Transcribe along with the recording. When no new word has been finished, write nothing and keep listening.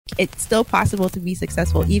it's still possible to be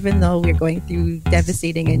successful even though we're going through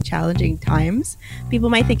devastating and challenging times. People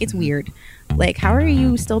might think it's weird. Like, how are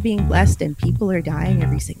you still being blessed and people are dying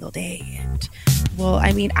every single day? And, well,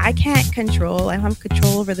 I mean, I don't have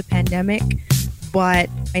control over the pandemic, but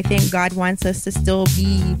I think God wants us to still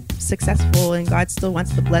be successful, and God still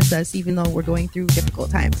wants to bless us even though we're going through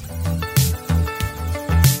difficult times.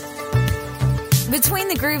 Between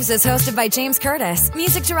the Grooves is hosted by James Curtis,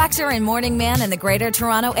 music director and morning man in the Greater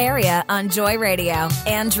Toronto Area on Joy Radio,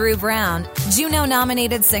 and Drew Brown,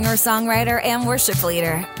 Juno-nominated singer-songwriter and worship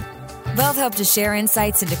leader. Both hope to share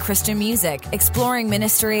insights into Christian music, exploring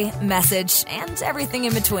ministry, message, and everything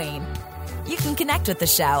in between. You can connect with the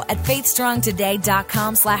show at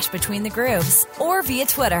faithstrongtoday.com/betweenthegrooves or via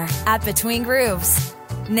Twitter @betweengrooves.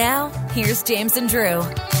 Now, here's James and Drew.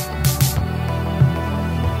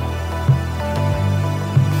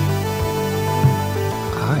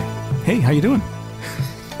 Hey, how you doing?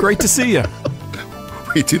 Great to see you.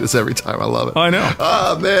 We do this every time. I love it. I know.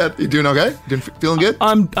 Oh, man. You doing okay? Feeling good?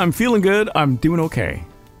 I'm feeling good. I'm doing okay.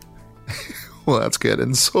 Well, that's good.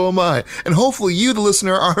 And so am I. And hopefully you, the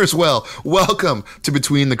listener, are as well. Welcome to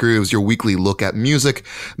Between the Grooves, your weekly look at music,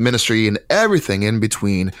 ministry, and everything in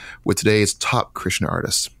between with today's top Christian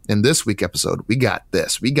artists. In this week's episode, we got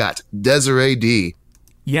this. We got Desiree D.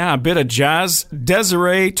 Yeah, a bit of jazz.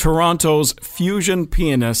 Desiree, Toronto's fusion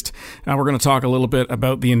pianist. We're going to talk a little bit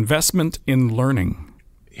about the investment in learning.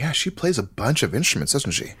 Yeah, she plays a bunch of instruments,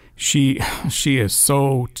 doesn't she? She is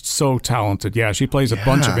so talented. Yeah, she plays a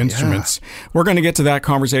bunch of instruments. Yeah. We're going to get to that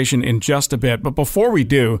conversation in just a bit. But before we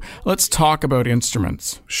do, let's talk about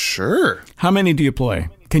instruments. Sure. How many do you play?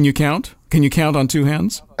 Can you count? Can you count on two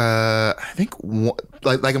hands? I think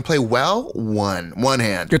I can play one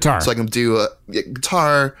hand. Guitar. So I can do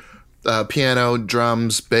guitar, piano,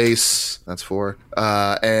 drums, bass. That's 4.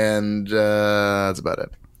 And that's about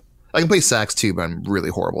it. I can play sax too, but I'm really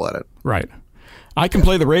horrible at it. Right. I can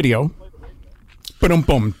play the radio.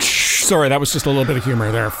 Ba-dum-bum. Sorry, that was just a little bit of humor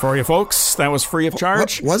there for you folks. That was free of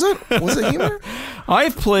charge. Was it? Was it humor?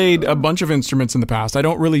 I've played a bunch of instruments in the past. I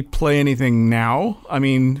don't really play anything now. I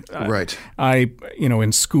mean, right.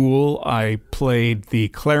 In school, I played the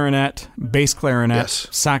clarinet, bass clarinet,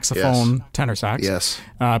 saxophone, tenor sax. Yes.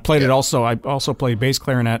 Played it also. I also played bass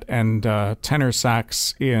clarinet and tenor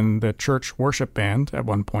sax in the church worship band at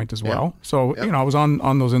one point as well. So, I was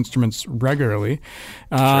on those instruments regularly.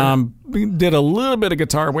 We did a little bit of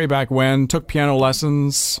guitar way back when, took piano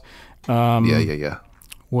lessons.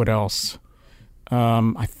 What else?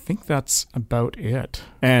 I think that's about it.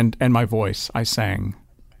 And my voice, I sang.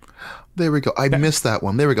 There we go. I missed that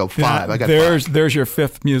one. There we go. 5. I got 5. There's your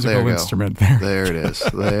 5th musical instrument. There it is.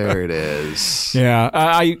 There it is. Yeah,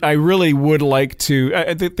 I really would like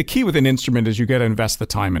to. The key with an instrument is you got to invest the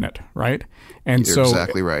time in it, right? And You're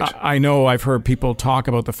exactly right. I know I've heard people talk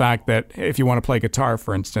about the fact that if you want to play guitar,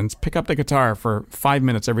 for instance, pick up the guitar for 5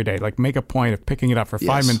 minutes every day. Like make a point of picking it up for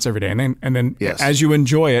 5 minutes every day, and then as you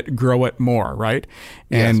enjoy it, grow it more, right?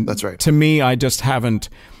 And yes, that's right. To me, I just haven't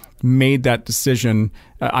made that decision.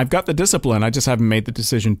 I've got the discipline. I just haven't made the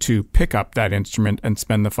decision to pick up that instrument and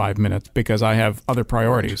spend the 5 minutes because I have other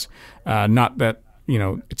priorities. Not that,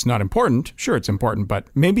 it's not important. Sure, it's important, but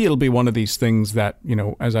maybe it'll be one of these things that,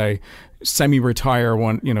 as I semi-retire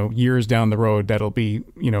years down the road, that'll be,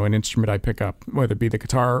 an instrument I pick up, whether it be the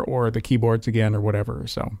guitar or the keyboards again or whatever.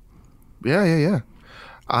 So. Yeah.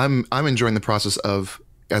 I'm enjoying the process of,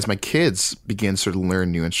 as my kids begin to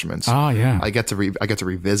learn new instruments, I get to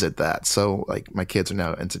revisit that. So like my kids are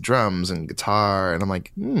now into drums and guitar, and I'm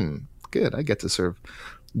like, good. I get to sort of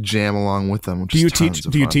jam along with them. Do you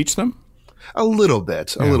teach them? A little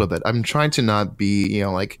bit. I'm trying to not be,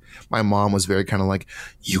 like my mom was very kind of like,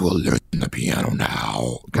 you will learn the piano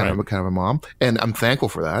now, kind of a mom, and I'm thankful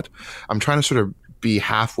for that. I'm trying to sort of be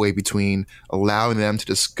halfway between allowing them to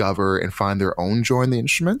discover and find their own joy in the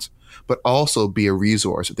instrument, but also be a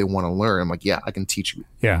resource if they want to learn. I'm like, I can teach you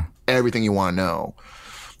everything you want to know,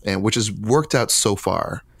 and which has worked out so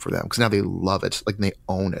far for them because now they love it, like they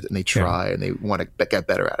own it and they try and they want to get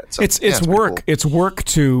better at it. So, it's work. Cool. It's work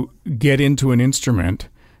to get into an instrument,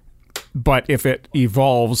 but if it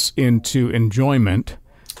evolves into enjoyment.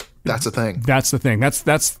 That's the thing. That's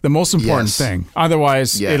the most important thing.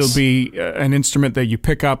 Otherwise, it'll be an instrument that you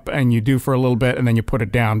pick up and you do for a little bit and then you put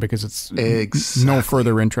it down because it's no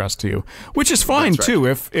further interest to you, which is fine too.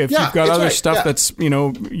 If you've got other stuff that's,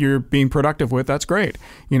 you're being productive with, that's great.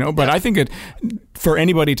 But I think for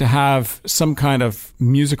anybody to have some kind of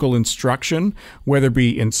musical instruction, whether it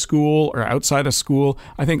be in school or outside of school,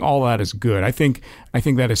 I think all that is good. I think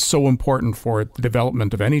that is so important for the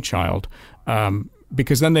development of any child.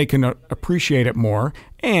 because then they can appreciate it more.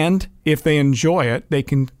 And if they enjoy it, they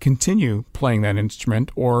can continue playing that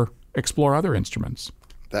instrument or explore other instruments.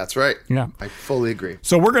 That's right. Yeah. I fully agree.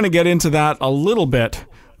 So we're going to get into that a little bit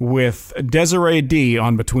with Desiree D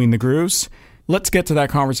on Between the Grooves. Let's get to that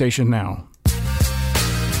conversation now.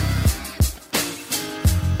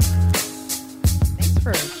 Thanks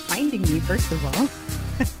for finding me, first of all.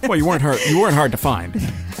 Well, you weren't hard to find.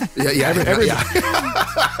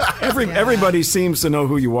 Everybody seems to know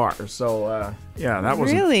who you are. So, that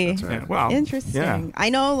was really yeah, wow. Interesting. Yeah. I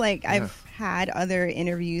know, I've had other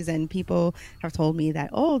interviews and people have told me that,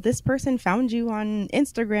 oh, this person found you on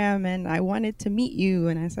Instagram and I wanted to meet you.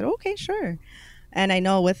 And I said, okay, sure. And I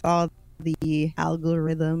know with all the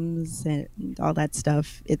algorithms and all that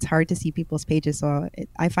stuff, it's hard to see people's pages. So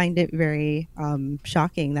I find it very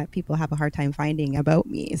shocking that people have a hard time finding about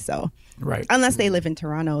me. So right. Unless they live in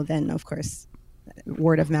Toronto, then of course,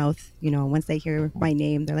 word of mouth, once they hear my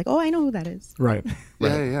name, they're like, oh, I know who that is. Right.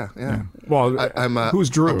 Yeah. Well, I'm who's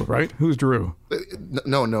Drew, right? Who's Drew?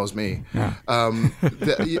 No one knows me. Yeah. I'm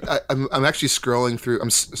actually scrolling through.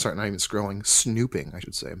 Not even scrolling. Snooping, I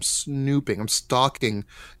should say. I'm snooping. I'm stalking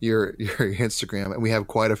your Instagram, and we have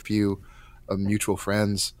quite a few mutual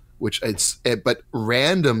friends. But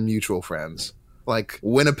random mutual friends, like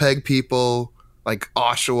Winnipeg people, like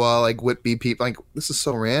Oshawa, like Whitby people. Like, this is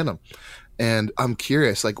so random. And I'm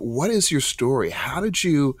curious, what is your story? How did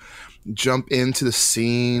you jump into the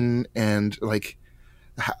scene? And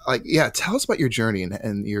tell us about your journey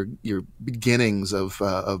and your beginnings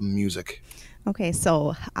of music. Okay,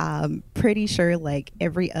 so pretty sure like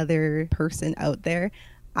every other person out there,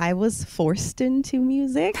 I was forced into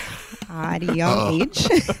music at a young age.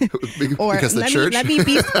 Because the church?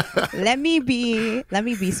 Let me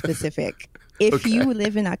be specific. If you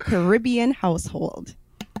live in a Caribbean household,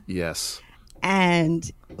 yes,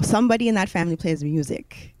 and somebody in that family plays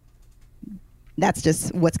music, that's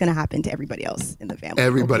just what's going to happen to everybody else in the family.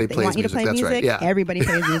 Everybody they plays want you music. to play That's music. right. Yeah. Everybody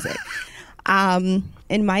plays music.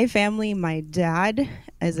 In my family, my dad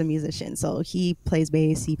is a musician, so he plays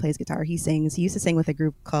bass, he plays guitar, he sings. He used to sing with a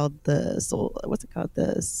group called the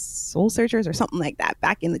Soul Searchers or something like that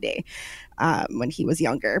back in the day, when he was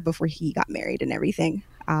younger, before he got married and everything.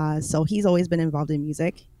 So he's always been involved in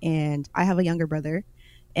music, and I have a younger brother.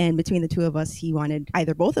 And between the two of us, he wanted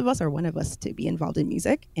either both of us or one of us to be involved in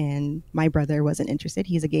music. And my brother wasn't interested.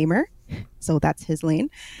 He's a gamer, so that's his lane.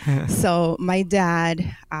 So my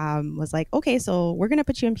dad was like, okay, so we're going to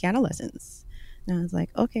put you in piano lessons. And I was like,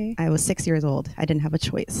 okay. I was 6 years old. I didn't have a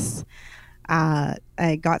choice. I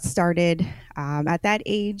got started at that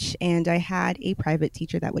age, and I had a private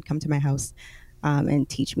teacher that would come to my house and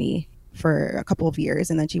teach me for a couple of years,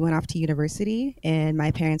 and then she went off to university, and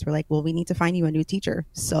my parents were like, well, we need to find you a new teacher.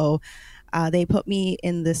 So they put me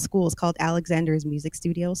in this school. It's called Alexander's Music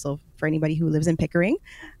Studio. So for anybody who lives in Pickering,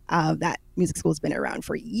 that music school has been around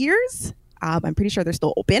for years. I'm pretty sure they're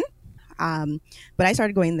still open. But I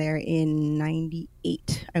started going there in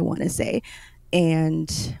 98, I want to say.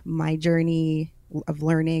 And my journey of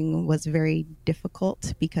learning was very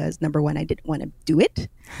difficult because, number one, I didn't want to do it.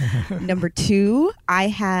 Number two, I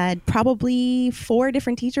had probably 4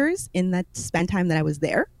 different teachers in that span time that I was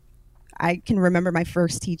there. I can remember my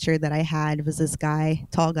first teacher that I had was this guy,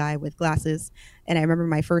 tall guy with glasses. And I remember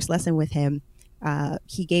my first lesson with him.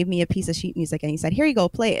 He gave me a piece of sheet music and he said, here you go,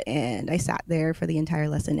 play it. And I sat there for the entire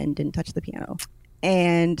lesson and didn't touch the piano.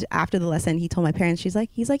 And after the lesson, he told my parents, he's like,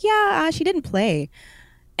 yeah, she didn't play.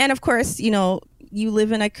 And of course, you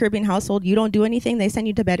live in a Caribbean household, you don't do anything, they send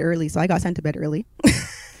you to bed early. So I got sent to bed early.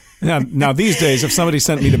 Now these days, if somebody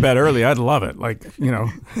sent me to bed early, I'd love it.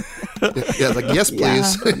 Yeah, yes,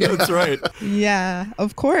 please. Yeah. That's right. Yeah,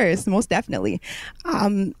 of course. Most definitely.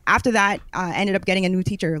 After that, I ended up getting a new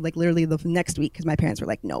teacher, like literally the next week, because my parents were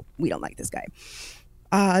like, no, we don't like this guy.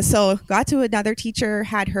 So got to another teacher,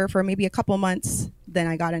 had her for maybe a couple months. Then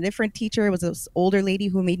I got a different teacher. It was this older lady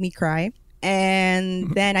who made me cry.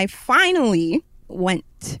 And then I finally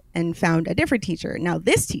went and found a different teacher. Now,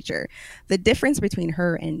 this teacher, the difference between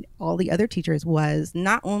her and all the other teachers was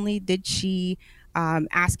not only did she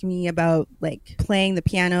ask me about like playing the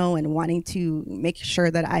piano and wanting to make sure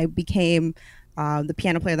that I became the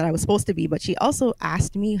piano player that I was supposed to be, but she also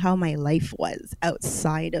asked me how my life was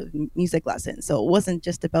outside of music lessons. So it wasn't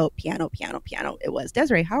just about piano. It was,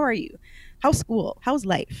 Desiree, how are you? How's school? How's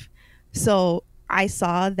life? So I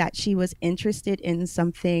saw that she was interested in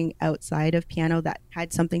something outside of piano that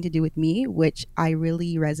had something to do with me, which I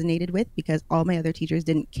really resonated with because all my other teachers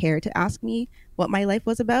didn't care to ask me what my life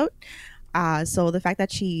was about. So the fact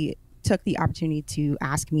that she took the opportunity to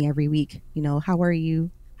ask me every week, how are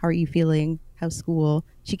you? How are you feeling? How's school?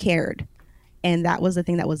 She cared. And that was the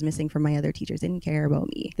thing that was missing from my other teachers. They didn't care about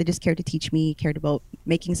me. They just cared to teach me, cared about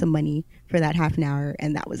making some money for that half an hour,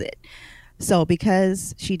 and that was it. So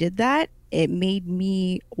because she did that, it made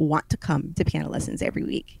me want to come to piano lessons every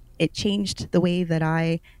week. It changed the way that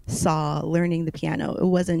I saw learning the piano. It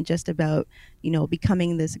wasn't just about,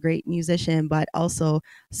 becoming this great musician, but also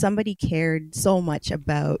somebody cared so much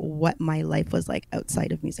about what my life was like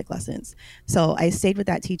outside of music lessons. So I stayed with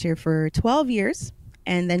that teacher for 12 years.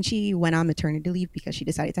 And then she went on maternity leave because she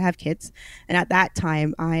decided to have kids. And at that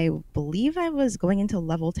time, I believe I was going into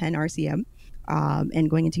level 10 RCM and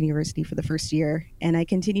going into university for the first year. And I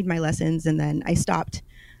continued my lessons, and then I stopped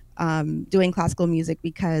doing classical music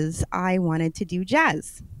because I wanted to do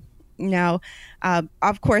jazz. Now,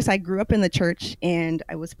 of course, I grew up in the church, and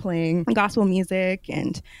I was playing gospel music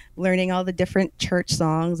and learning all the different church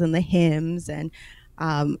songs and the hymns. And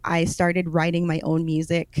I started writing my own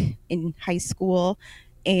music in high school,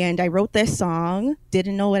 and I wrote this song,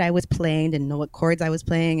 didn't know what I was playing, didn't know what chords I was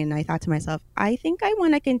playing. And I thought to myself, I think I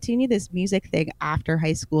want to continue this music thing after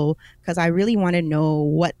high school because I really want to know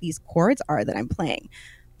what these chords are that I'm playing.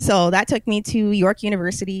 So that took me to York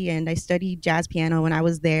University, and I studied jazz piano when I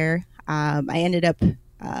was there. I ended up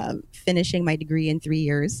finishing my degree in 3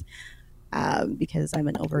 years. Because I'm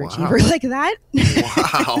an overachiever like that.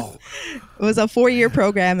 Wow. It was a 4-year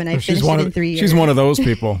program, and I finished it in 3 years. She's one of those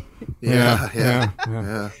people. Yeah.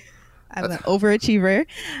 I'm an overachiever,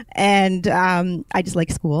 and I just like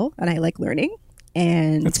school, and I like learning.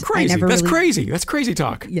 And that's crazy. That's crazy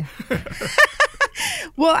talk. Yeah.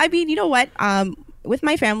 Well, I mean, you know what? With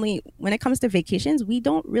my family, when it comes to vacations, we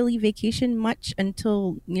don't really vacation much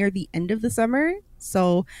until near the end of the summer.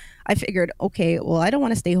 So I figured, okay, well, I don't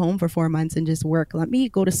want to stay home for 4 months and just work. Let me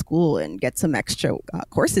go to school and get some extra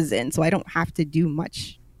courses in so I don't have to do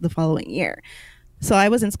much the following year. So I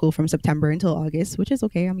was in school from September until August, which is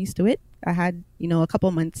okay. I'm used to it. I had, a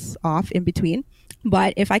couple months off in between.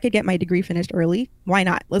 But if I could get my degree finished early, why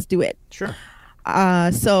not? Let's do it. Sure.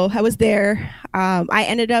 So I was there. I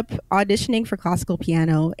ended up auditioning for classical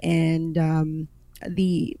piano, and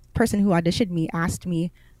the person who auditioned me asked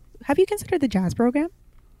me, have you considered the jazz program?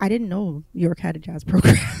 I didn't know York had a jazz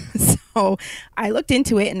program. So I looked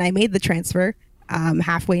into it, and I made the transfer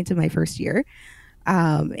halfway into my first year.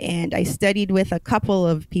 And I studied with a couple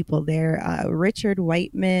of people there. Richard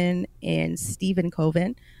Whiteman and Stephen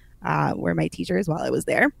Coven were my teachers while I was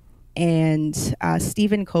there. And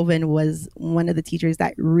Stephen Coven was one of the teachers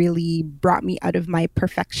that really brought me out of my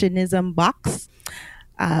perfectionism box.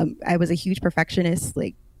 I was a huge perfectionist.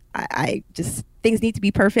 Like, I just, things need to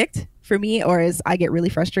be perfect for me, or as I get really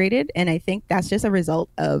frustrated. And I think that's just a result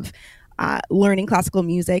of learning classical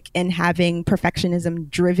music and having perfectionism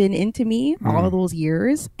driven into me all those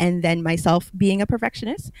years, and then myself being a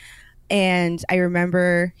perfectionist. And I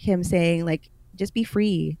remember him saying, like, just be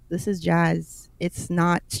free. This is jazz. It's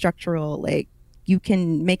not structural. Like, you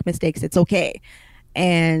can make mistakes. It's okay.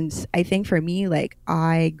 And I think for me, like,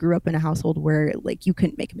 I grew up in a household where, like, you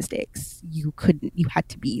couldn't make mistakes. You had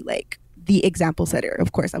to be like the example setter.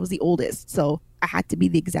 Of course, I was the oldest, so I had to be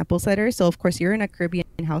the example setter. So of course, you're in a Caribbean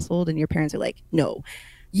household and your parents are like, no,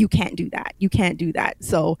 you can't do that. You can't do that.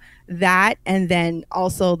 So that, and then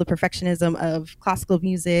also the perfectionism of classical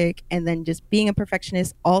music, and then just being a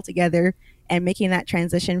perfectionist altogether, and making that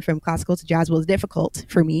transition from classical to jazz was difficult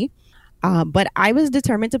for me. But I was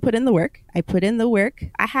determined to put in the work. I put in the work.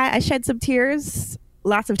 I shed some tears,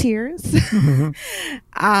 lots of tears.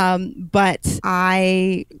 But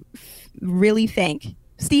I really thank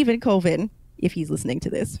Stephen Coven, if he's listening to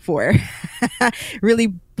this, for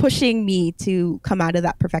really pushing me to come out of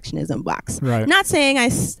that perfectionism box. Right. Not saying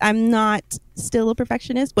I'm not still a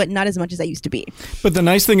perfectionist, but not as much as I used to be. But the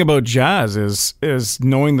nice thing about jazz is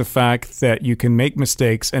knowing the fact that you can make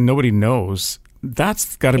mistakes and nobody knows.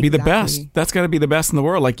 That's got to be the best. That's got to be the best in the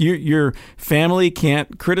world. Like, your family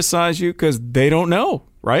can't criticize you because they don't know,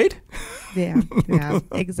 right? Yeah,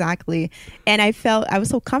 exactly. And I was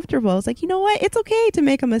so comfortable. I was like, you know what? It's okay to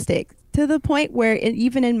make a mistake, to the point where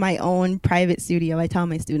even in my own private studio, I tell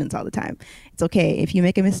my students all the time, it's okay. If you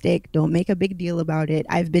make a mistake, don't make a big deal about it.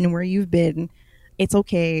 I've been where you've been. It's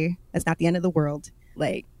okay. That's not the end of the world.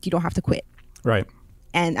 Like, you don't have to quit. Right.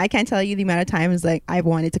 And I can't tell you the amount of times, like, I've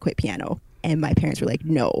wanted to quit piano, and my parents were like,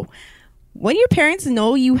 no. When your parents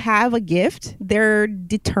know you have a gift, they're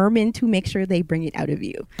determined to make sure they bring it out of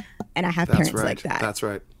you. And I have parents like that. That's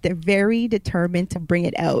right. They're very determined to bring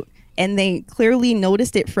it out. And they clearly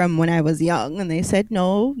noticed it from when I was young. And they said,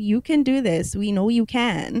 no, you can do this. We know you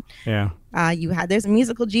can. Yeah. There's a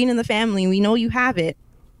musical gene in the family. We know you have it.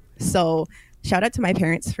 So shout out to my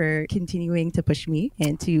parents for continuing to push me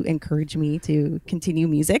and to encourage me to continue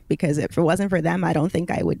music, because if it wasn't for them, I don't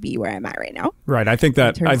think I would be where I'm at right now. Right. I think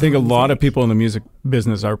a lot of people in the music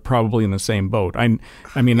business are probably in the same boat. I'm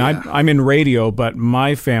in radio, but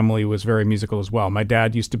my family was very musical as well. My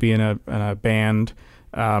dad used to be in a band.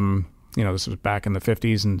 This was back in the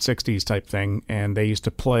 50s and 60s type thing, and they used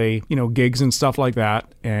to play, gigs and stuff like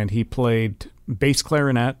that. And he played bass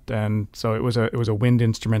clarinet, and so it was a wind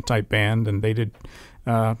instrument type band, and they did,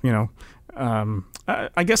 I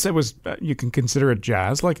guess it was, you can consider it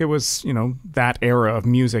jazz, like it was, that era of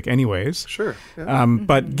music anyways. Sure. Yeah.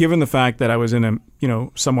 But given the fact that I was in a,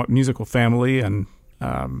 somewhat musical family, and,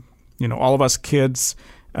 all of us kids,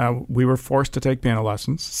 we were forced to take piano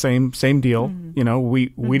lessons. Same deal.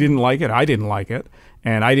 We didn't like it. I didn't like it.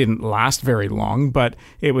 And I didn't last very long, but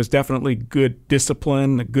it was definitely good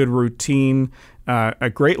discipline, a good routine, a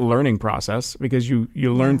great learning process, because you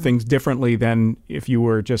learn things differently than if you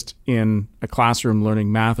were just in a classroom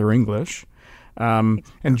learning math or English. And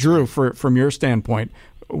Drew, from your standpoint,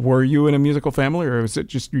 were you in a musical family, or was it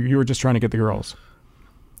just you were just trying to get the girls?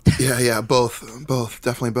 Yeah, both,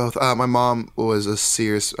 definitely both. My mom was a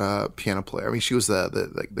serious piano player. I mean, she was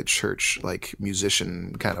the church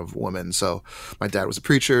musician kind of woman. So my dad was a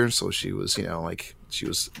preacher, so she was she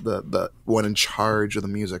was the one in charge of the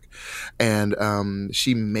music, and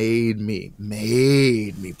she made me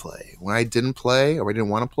play. When I didn't play or I didn't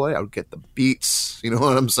want to play, I would get the beats. You know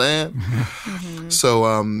what I'm saying? Mm-hmm.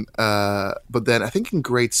 So, but then I think in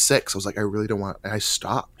grade 6, I was like, I really don't want. I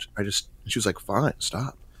stopped. She was like, fine,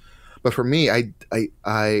 stop. But for me, I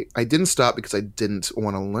didn't stop because I didn't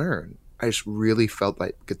want to learn. I just really felt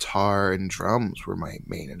like guitar and drums were my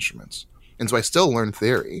main instruments. And so I still learned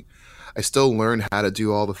theory. I still learned how to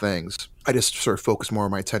do all the things. I just sort of focused more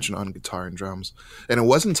of my attention on guitar and drums. And it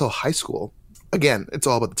wasn't until high school. Again, it's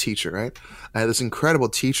all about the teacher, right? I had this incredible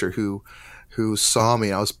teacher who saw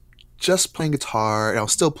me. I was just playing guitar, and I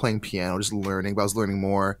was still playing piano, just learning, but I was learning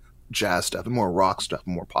more jazz stuff and more rock stuff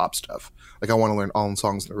and more pop stuff. Like, I want to learn all the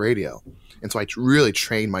songs on the radio. And so I really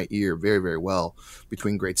trained my ear very, very well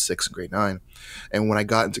between grade 6 and grade 9. And when I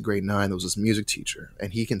got into grade 9, there was this music teacher,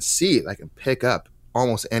 and he can see I can pick up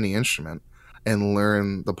almost any instrument and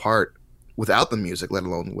learn the part without the music, let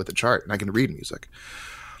alone with the chart. And I can read music.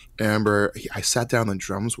 And I remember I sat down on the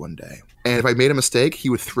drums one day, and if I made a mistake, he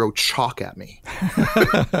would throw chalk at me.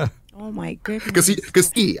 Oh my goodness.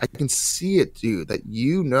 Because I can see it, dude, that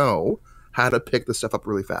you know how to pick the stuff up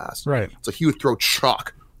really fast. Right. So he would throw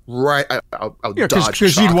chalk right. I'll dodge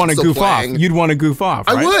because you'd want to goof off. You'd want to goof off,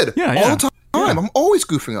 right? I would. Yeah, all the time. Yeah. I'm always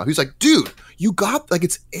goofing off. He's like, dude, you got,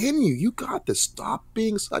 it's in you. You got this. Stop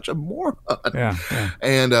being such a moron. Yeah.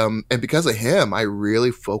 And because of him, I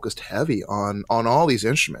really focused heavy on all these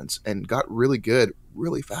instruments and got really good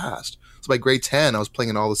really fast. So by grade 10, I was playing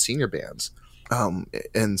in all the senior bands.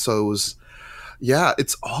 And so it was,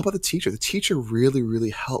 it's all about the teacher. The teacher really,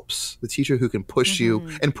 really helps. The teacher who can push you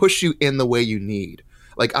and push you in the way you need.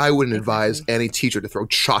 Like, I wouldn't advise any teacher to throw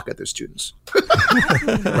chalk at their students.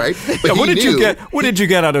 Right? But what did you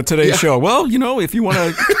get out of today's show? Well, if you want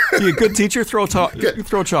to be a good teacher, throw chalk.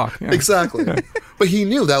 Yeah. Exactly. But he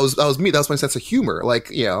knew that was me. That was my sense of humor.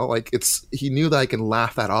 He knew that I can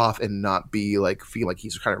laugh that off and not be feel like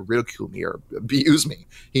he's trying to ridicule me or abuse me.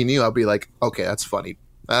 He knew I'd be like, okay, that's funny.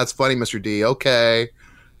 That's funny, Mr. D. Okay,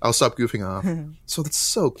 I'll stop goofing off. So that's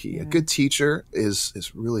so key. Yeah. A good teacher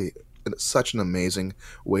is really such an amazing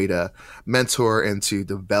way to mentor and to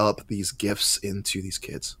develop these gifts into these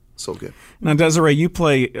kids. So good. Now, Desiree, you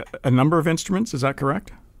play a number of instruments. Is that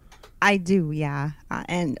correct? I do, yeah.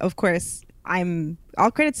 And of course,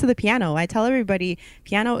 all credits to the piano. I tell everybody,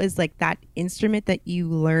 piano is like that instrument that you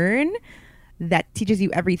learn that teaches you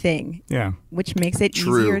everything. Yeah. Which makes it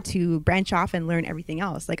easier to branch off and learn everything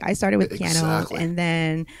else. Like, I started with piano, and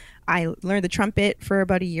then I learned the trumpet for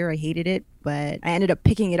about a year. I hated it, but I ended up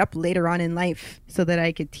picking it up later on in life so that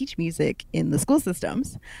I could teach music in the school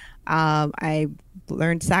systems. I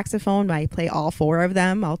learned saxophone. I play all 4 of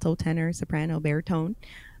them: alto, tenor, soprano, baritone,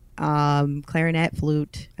 clarinet,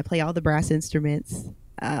 flute. I play all the brass instruments.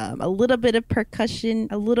 A little bit of percussion,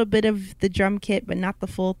 a little bit of the drum kit, but not the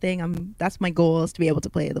full thing. That's my goal, is to be able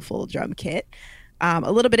to play the full drum kit.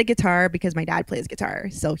 A little bit of guitar, because my dad plays guitar,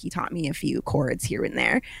 so he taught me a few chords here and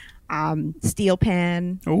there. Steel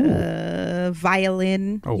pan,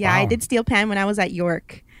 violin. Oh, yeah, wow. I did steel pan when I was at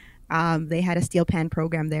York. They had a steel pan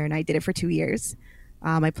program there, and I did it for 2 years.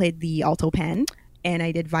 I played the alto pan, and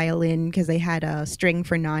I did violin because they had a string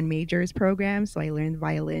for non-majors program, so I learned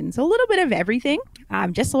violin. So a little bit of everything,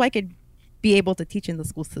 just so I could be able to teach in the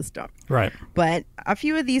school system. Right. But a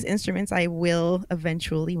few of these instruments I will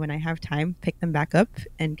eventually, when I have time, pick them back up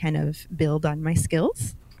and kind of build on my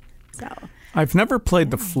skills. So I've never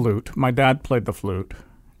played the flute. My dad played the flute.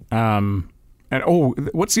 And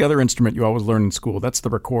what's the other instrument you always learn in school? That's the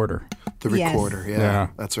recorder. The Yes. recorder, yeah,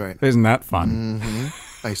 that's right. Isn't that fun?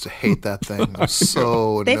 I used to hate that thing. It was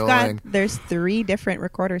so annoying. There's 3 different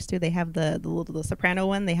recorders too. They have the soprano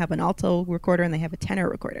one, they have an alto recorder, and they have a tenor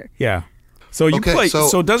recorder. Yeah. So you Okay, play. so-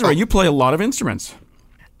 So Desiree, you play a lot of instruments.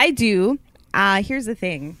 I do. Here's the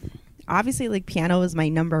thing. Obviously, like, piano is my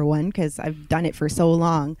number one because I've done it for so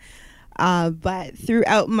long. But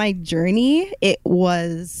throughout my journey, it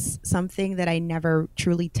was something that I never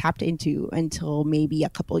truly tapped into until maybe a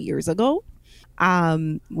couple years ago.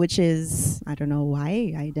 Which is, I don't know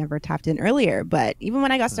why I never tapped in earlier. But even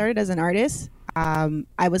when I got started as an artist,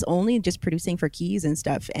 I was only just producing for keys and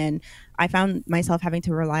stuff. And I found myself having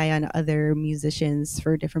to rely on other musicians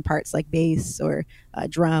for different parts like bass or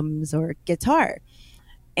drums or guitar.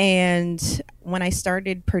 And when I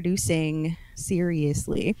started producing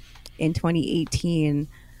seriously in 2018,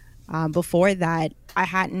 before that, I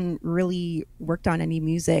hadn't really worked on any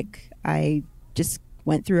music. I just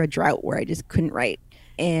went through a drought where I just couldn't write.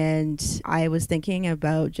 And I was thinking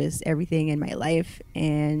about just everything in my life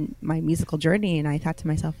and my musical journey. And I thought to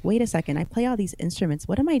myself, wait a second, I play all these instruments.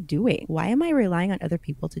 What am I doing? Why am I relying on other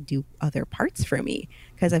people to do other parts for me?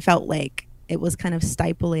 Because I felt like it was kind of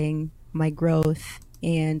stifling my growth.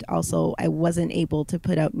 And also, I wasn't able to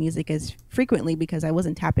put out music as frequently because I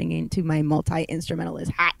wasn't tapping into my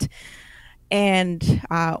multi-instrumentalist hat. And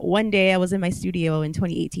one day I was in my studio in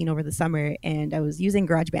 2018 over the summer, and I was using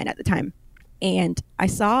GarageBand at the time. And I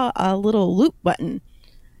saw a little loop button,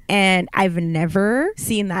 and I've never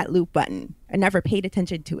seen that loop button. I never paid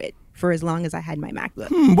attention to it for as long as I had my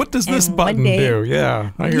MacBook. What does this And button one day- do?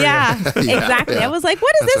 Yeah. I hear Yeah, you. exactly. yeah. I was like,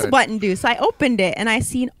 what does That's this right. button do? So I opened it and I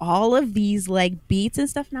seen all of these like beats and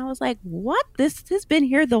stuff. And I was like, what? This has been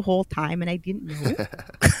here the whole time and I didn't know.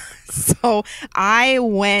 So I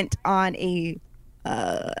went on a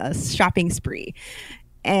shopping spree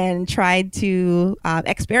and tried to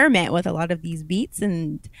experiment with a lot of these beats.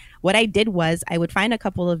 And what I did was I would find a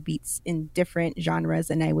couple of beats in different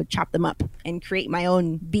genres and I would chop them up and create my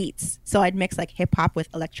own beats. So I'd mix like hip hop with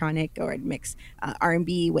electronic, or I'd mix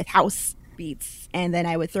R&B with house beats, and then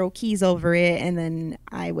I would throw keys over it, and then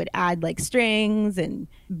I would add like strings and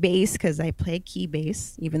bass because I play key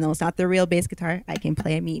bass. Even though it's not the real bass guitar, I can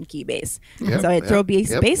play a mean key bass. Yep, So I'd throw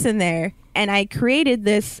yep. bass in there, and I created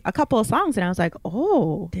a couple of songs, and I was like,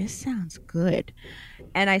 oh, this sounds good.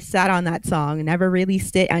 And I sat on that song, never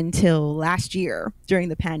released it until last year during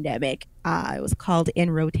the pandemic. It was called In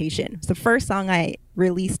Rotation. It's the first song I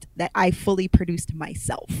released that I fully produced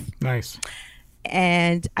myself. Nice.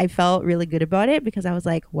 And I felt really good about it because I was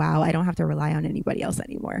like, wow, I don't have to rely on anybody else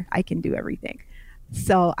anymore. I can do everything.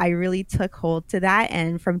 So I really took hold to that.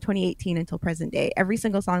 And from 2018 until present day, every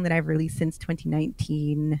single song that I've released since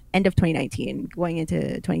 2019, end of 2019, going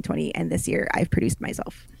into 2020, and this year, I've produced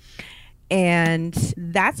myself. And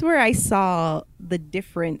that's where I saw the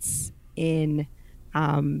difference in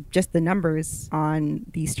just the numbers on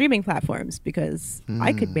these streaming platforms, because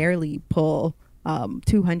I could barely pull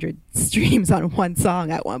 200 streams on one song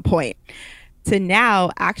at one point, to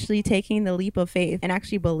now actually taking the leap of faith and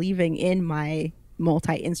actually believing in my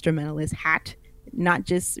multi-instrumentalist hat, not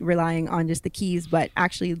just relying on just the keys, but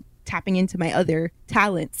actually tapping into my other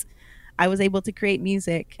talents. I was able to create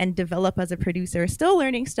music and develop as a producer, still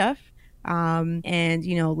learning stuff. And,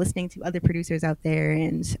 you know, listening to other producers out there,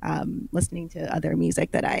 and listening to other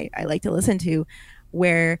music that I like to listen to,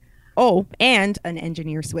 and an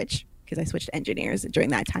engineer switch, because I switched engineers during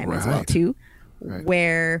that time as well Right. too, Right.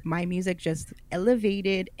 where my music just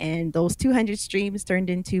elevated, and those 200 streams turned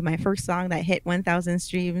into my first song that hit 1,000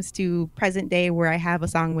 streams, to present day where I have a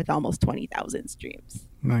song with almost 20,000 streams.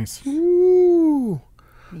 Nice. Ooh,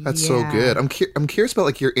 that's so Yeah. good. I'm curious about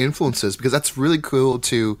like your influences, because that's really cool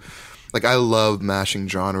to, like, I love mashing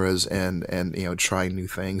genres and you know, trying new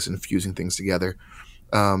things and fusing things together.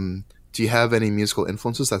 Do you have any musical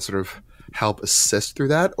influences that sort of help assist through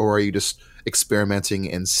that, or are you just experimenting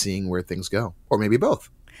and seeing where things go, or maybe both?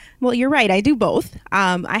 Well, you're right. I do both.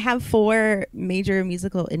 I have 4 major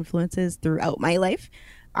musical influences throughout my life.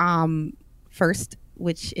 First,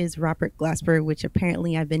 which is Robert Glasper, which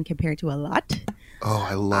apparently I've been compared to a lot. Oh,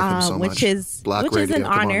 I love him so much. Which is Black which Radio, is an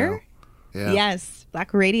come on honor. now. Yeah, Yes,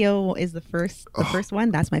 Black Radio is the first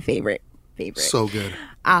one. That's my favorite. so good.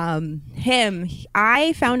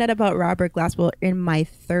 I found out about Robert Glasper in my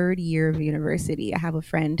 3rd year of university. I have a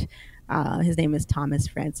friend His name is Thomas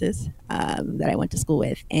Francis, that I went to school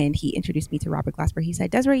with, and he introduced me to Robert Glasper. He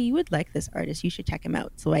said, Desiree, you would like this artist. You should check him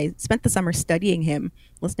out. So I spent the summer studying him,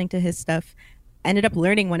 listening to his stuff, ended up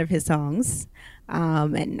learning one of his songs,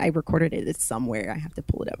 and I recorded it somewhere. I have to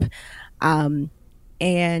pull it up.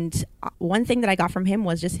 And one thing that I got from him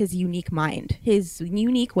was just his unique mind, his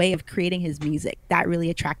unique way of creating his music. That really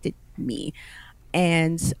attracted me.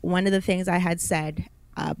 And one of the things I had said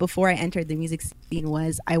before I entered the music scene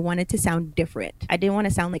was I wanted to sound different. I didn't want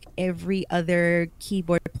to sound like every other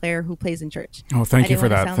keyboard player who plays in church. Oh, thank you for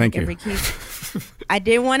that. Thank you. I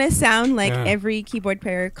didn't want to sound like every keyboard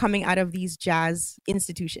player coming out of these jazz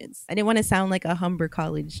institutions. I didn't want to sound like a Humber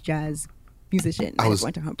College jazz musician. I was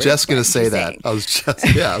just going to say that. I was just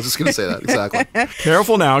going to say that. Exactly.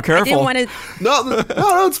 Careful now. Careful. I didn't want to.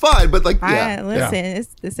 No, it's fine. But like, yeah. Listen,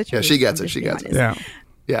 it's such a. Yeah, she gets it. She gets it. Yeah.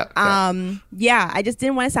 Yeah. I just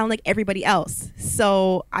didn't want to sound like everybody else.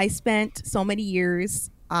 So I spent so many years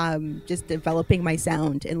just developing my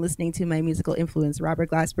sound and listening to my musical influence,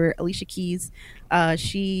 Robert Glasper, Alicia Keys. I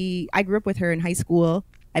grew up with her in high school.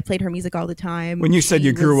 I played her music all the time. When you said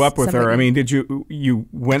you grew up with her, I mean, did you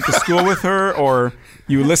went to school with her, or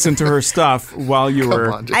you listened to her stuff while you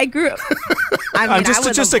were? I grew up. I mean,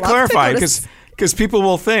 just to clarify, because people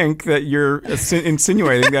will think that you're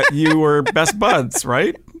insinuating that you were best buds,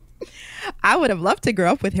 right? I would have loved to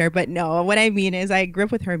grow up with her, but no. What I mean is, I grew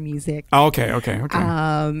up with her music. Oh, okay.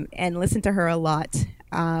 And listened to her a lot.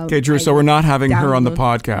 Okay, Drew. So we're not having her on the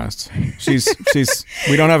podcast. She's.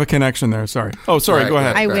 We don't have a connection there. Sorry. Oh, sorry. Right, go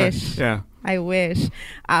ahead. I wish. Yeah. I wish.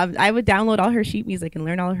 I would download all her sheet music and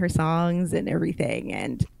learn all of her songs and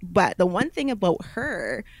everything. But the one thing about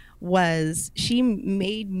her was she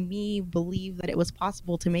made me believe that it was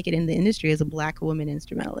possible to make it in the industry as a Black woman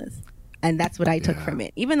instrumentalist. And that's what I took from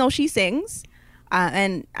it. Even though she sings,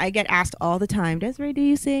 and I get asked all the time, Desiree, do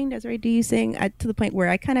you sing? Desiree, do you sing? To the point where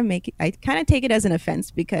I kind of take it as an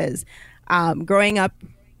offense because growing up,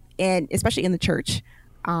 and especially in the church,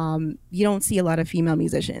 you don't see a lot of female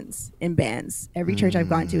musicians in bands. Every church I've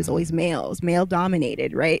gone to is always male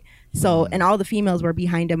dominated, right? So, and all the females were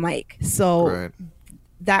behind a mic. So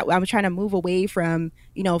that I was trying to move away from,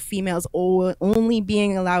 females only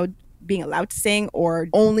being allowed to sing or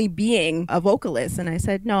only being a vocalist. And I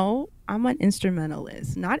said, no, I'm an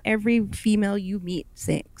instrumentalist. Not every female you meet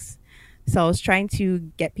sings. So I was trying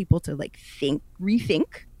to get people to rethink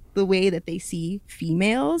the way that they see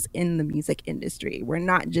females in the music industry. We're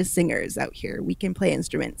not just singers out here. We can play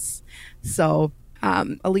instruments. So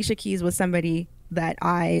Alicia Keys was somebody that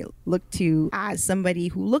I looked to as somebody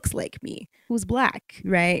who looks like me, who's Black,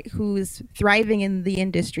 right? Who's thriving in the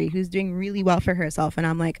industry, who's doing really well for herself. And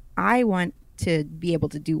I'm like, I want to be able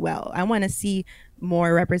to do well. I want to see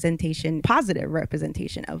more representation, positive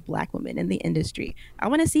representation of Black women in the industry. I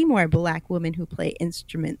want to see more Black women who play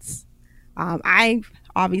instruments. I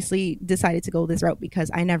obviously decided to go this route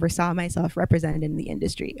because I never saw myself represented in the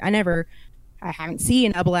industry. I haven't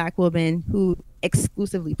seen a Black woman who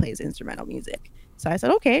exclusively plays instrumental music. So I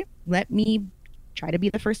said, okay, let me try to be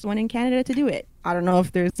the first one in Canada to do it. I don't know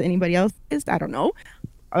if there's anybody else. I don't know.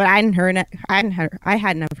 But I hadn't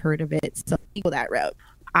heard of it. So I go that route.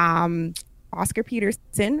 Oscar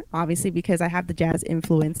Peterson, obviously, because I have the jazz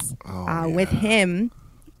influence with him.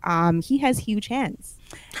 He has huge hands.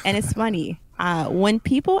 And it's funny. When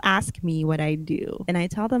people ask me what I do, and I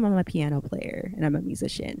tell them I'm a piano player and I'm a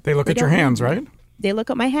musician. They look at your hands, right? They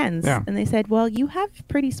look at my hands and they said, well, you have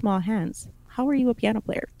pretty small hands. How are you a piano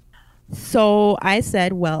player? So I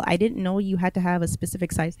said, well, I didn't know you had to have a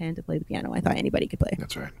specific size hand to play the piano. I thought anybody could play.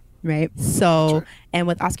 That's right. Right. So, and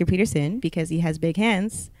with Oscar Peterson, because he has big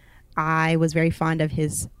hands, I was very fond of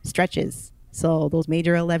his stretches. So those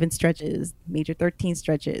major 11 stretches, major 13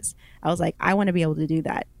 stretches, I was like, I want to be able to do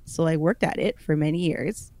that. So I worked at it for many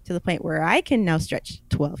years to the point where I can now stretch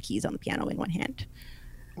 12 keys on the piano in one hand.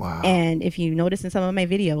 Wow. And if you notice in some of my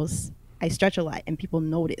videos, I stretch a lot and people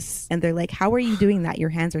notice. And they're like, how are you doing that? Your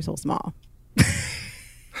hands are so small.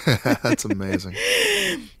 That's amazing.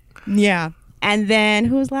 Yeah. And then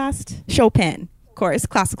who was last? Chopin. Of course,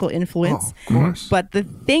 classical influence. Oh, of course. But the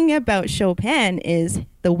thing about Chopin is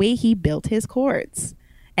the way he built his chords.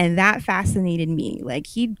 And that fascinated me. Like,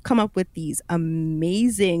 he'd come up with these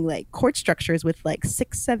amazing chord structures with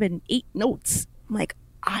 6, 7, 8 notes. I'm like,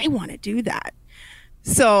 I want to do that.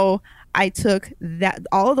 So I took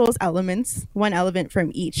all of those elements, one element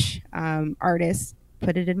from each artist,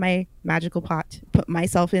 put it in my magical pot, put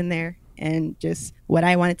myself in there, and just what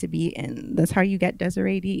I want it to be. And that's how you get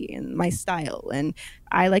Desiree D and my style. And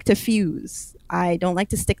I like to fuse. I don't like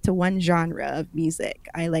to stick to one genre of music.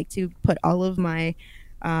 I like to put all of my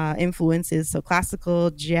influences. So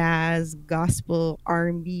classical, jazz, gospel,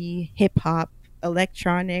 R&B, hip hop,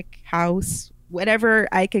 electronic, house, whatever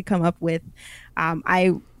I could come up with.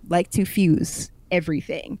 I like to fuse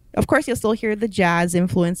everything. Of course, you'll still hear the jazz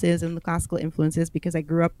influences and the classical influences because I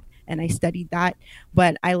grew up and I studied that.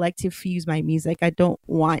 But I like to fuse my music. I don't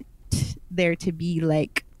want there to be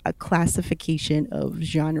like a classification of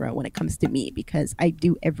genre when it comes to me because I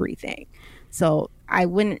do everything. So I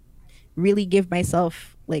wouldn't really give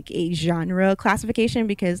myself like a genre classification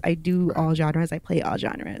because I do all genres, I play all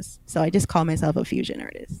genres. So I just call myself a fusion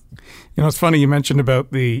artist. You know, it's funny you mentioned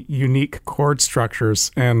about the unique chord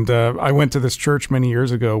structures, and I went to this church many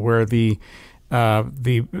years ago where this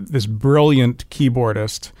brilliant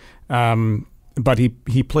keyboardist, but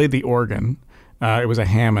he played the organ. It was a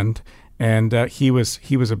Hammond, and he was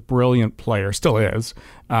a brilliant player, still is.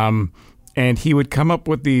 And he would come up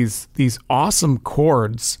with these awesome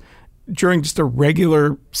chords during just a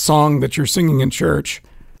regular song that you're singing in church.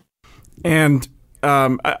 And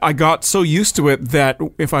I got so used to it that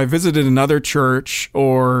if I visited another church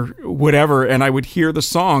or whatever and I would hear the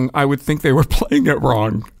song, I would think they were playing it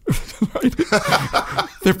wrong. Right?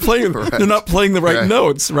 They're not playing the right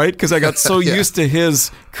notes, right? Because I got so used to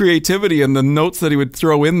his creativity and the notes that he would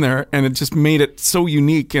throw in there, and it just made it so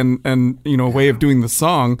unique and a way of doing the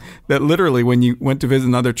song that literally when you went to visit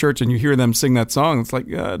another church and you hear them sing that song, it's like,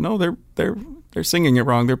 no, they're singing it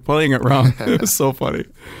wrong. They're playing it wrong. It was so funny.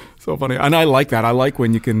 So funny. And I like that. I like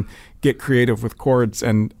when you can get creative with chords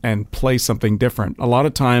and play something different. A lot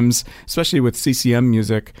of times, especially with CCM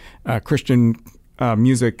music, Christian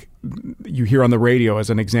music you hear on the radio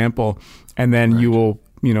as an example, and then you will,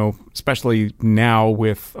 especially now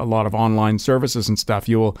with a lot of online services and stuff,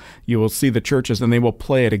 you will see the churches and they will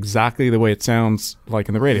play it exactly the way it sounds like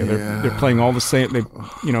in the radio. They're playing all the same.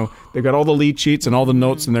 They've got all the lead sheets and all the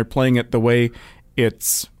notes, and they're playing it the way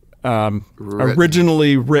it's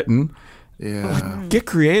originally written. Yeah. Get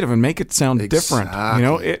creative and make it sound different.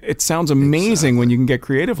 It sounds amazing when you can get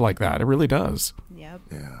creative like that. It really does. Yep.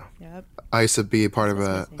 Yeah. Yep. I used to be a part of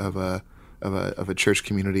a church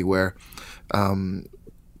community where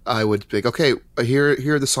I would think, okay, here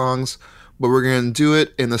are the songs, but we're going to do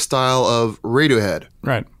it in the style of Radiohead.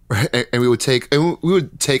 Right. And we would take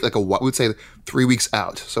like we would say 3 weeks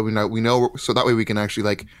out. So we know so that way we can actually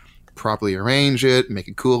like properly arrange it, make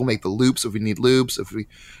it cool, make the loops if we need loops, if we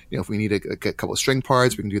need a couple of string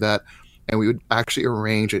parts, we can do that. And we would actually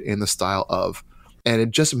arrange it in the style of, and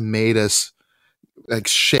it just made us like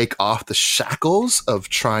shake off the shackles of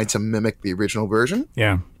trying to mimic the original version.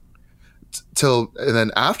 Yeah. And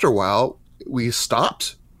then after a while we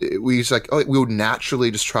stopped. We just we would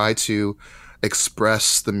naturally just try to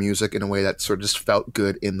express the music in a way that sort of just felt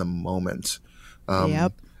good in the moment.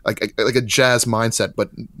 Yep. Like a jazz mindset, but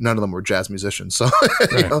none of them were jazz musicians. So,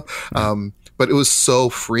 but it was so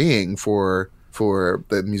freeing for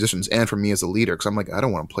the musicians and for me as a leader, because I'm like, I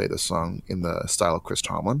don't want to play this song in the style of Chris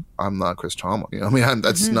Tomlin. I'm not Chris Tomlin.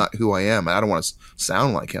 That's not who I am. I don't want to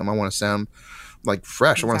sound like him. I want to sound like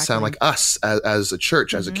fresh. Exactly. I want to sound like us as a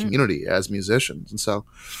church, as a community, as musicians. And so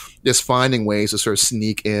just finding ways to sort of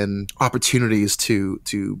sneak in opportunities to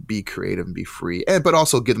be creative and be free, but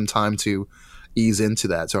also give them time to ease into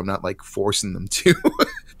that, so I'm not like forcing them to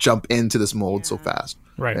jump into this mold so fast.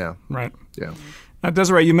 Right. Yeah. Right. Yeah.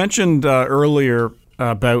 Desiree, you mentioned earlier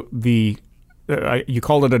about you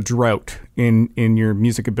called it a drought in your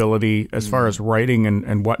music ability as far as writing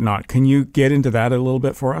and whatnot. Can you get into that a little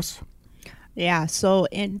bit for us? Yeah. So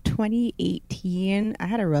in 2018, I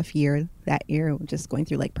had a rough year that year, just going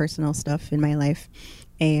through like personal stuff in my life,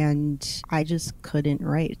 and I just couldn't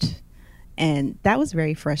write. And that was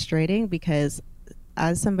very frustrating because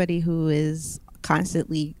as somebody who is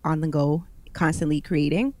constantly on the go, constantly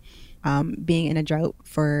creating, being in a drought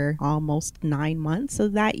for almost 9 months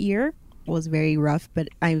of that year was very rough. But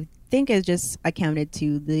I think it just accounted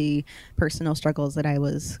to the personal struggles that I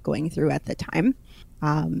was going through at the time.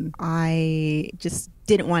 I just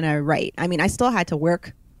didn't want to write. I mean, I still had to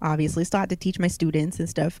work, obviously, still had to teach my students and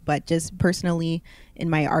stuff, but just personally in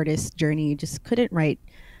my artist journey, just couldn't write,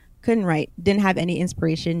 didn't have any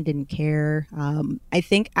inspiration, didn't care. I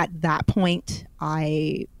think at that point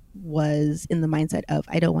I was in the mindset of,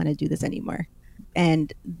 I don't want to do this anymore.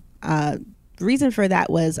 And the reason for that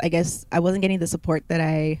was, I guess I wasn't getting the support that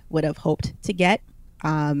I would have hoped to get.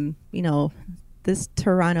 This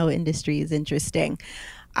Toronto industry is interesting.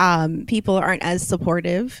 People aren't as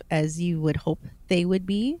supportive as you would hope they would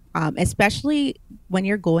be, especially when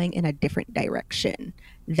you're going in a different direction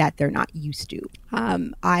that they're not used to.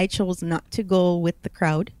 I chose not to go with the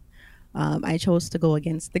crowd. I chose to go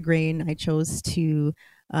against the grain. I chose to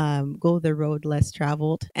go the road less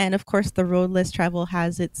traveled. And of course, the road less traveled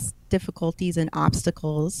has its difficulties and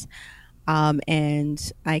obstacles.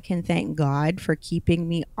 And I can thank God for keeping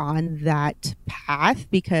me on that path,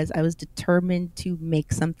 because I was determined to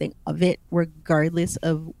make something of it, regardless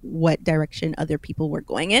of what direction other people were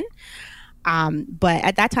going in. But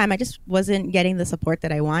at that time, I just wasn't getting the support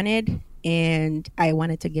that I wanted. And I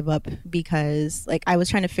wanted to give up, because like I was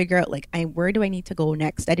trying to figure out where do I need to go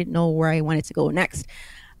next? I didn't know where I wanted to go next.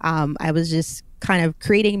 I was just kind of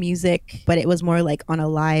creating music, but it was more like on a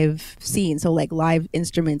live scene. So like live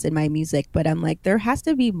instruments in my music. But I'm like, there has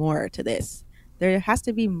to be more to this. There has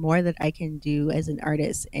to be more that I can do as an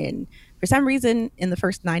artist. And for some reason, in the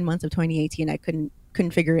first 9 months of 2018, I couldn't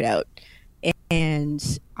figure it out.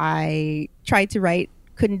 And I tried to write,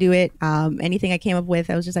 couldn't do it. Anything I came up with,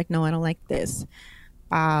 I was just like, no, I don't like this.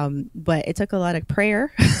 But it took a lot of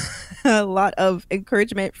prayer, a lot of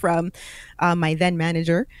encouragement from my then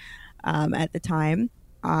manager at the time,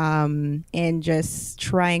 and just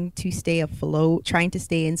trying to stay afloat, trying to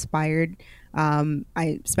stay inspired.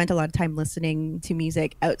 I spent a lot of time listening to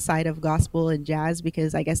music outside of gospel and jazz,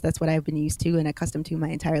 because I guess that's what I've been used to and accustomed to my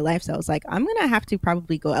entire life. So I was like, I'm going to have to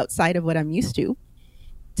probably go outside of what I'm used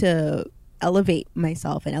to elevate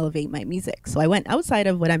myself and elevate my music. So I went outside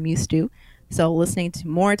of what I'm used to. So listening to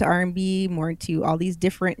more to R&B, more to all these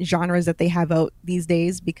different genres that they have out these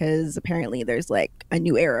days, because apparently there's like a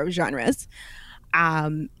new era of genres.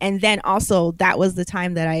 And then also that was the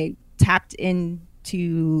time that I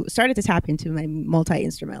started to tap into my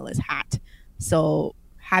multi-instrumentalist hat. So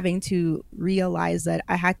having to realize that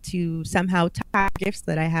I had to somehow tap gifts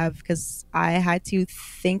that I have, because I had to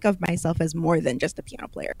think of myself as more than just a piano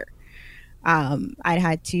player. I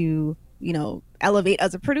had to, elevate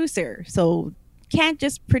as a producer. So can't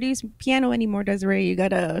just produce piano anymore, Desiree. You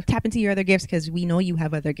gotta tap into your other gifts, because we know you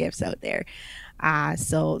have other gifts out there.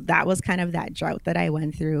 So that was kind of that drought that I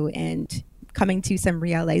went through, and coming to some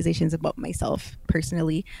realizations about myself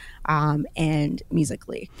personally and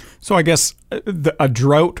musically. So I guess a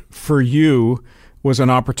drought for you was an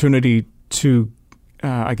opportunity to,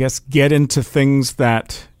 get into things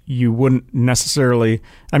that you wouldn't necessarily.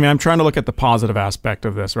 I mean, I'm trying to look at the positive aspect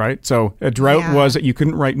of this, right? So a drought was that you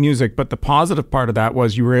couldn't write music, but the positive part of that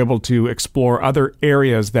was you were able to explore other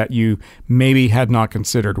areas that you maybe had not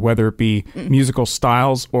considered, whether it be musical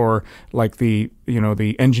styles or like the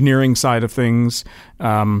engineering side of things.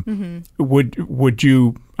 Would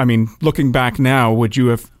you, I mean, looking back now, would you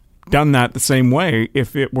have done that the same way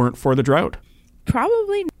if it weren't for the drought?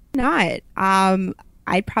 Probably not.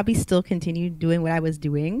 I'd probably still continue doing what I was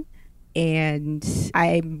doing. And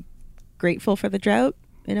I'm grateful for the drought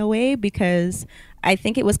in a way, because I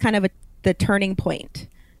think it was kind of the turning point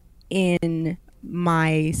in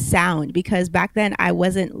my sound, because back then I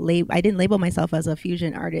didn't label myself as a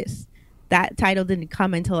fusion artist. That title didn't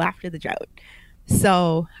come until after the drought.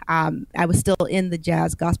 So I was still in the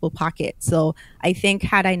jazz gospel pocket. So I think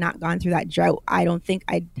had I not gone through that drought, I don't think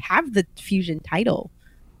I'd have the fusion title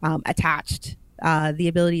attached. The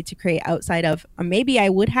ability to create outside of, maybe I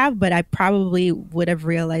would have, but I probably would have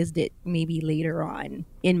realized it maybe later on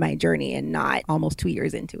in my journey, and not almost 2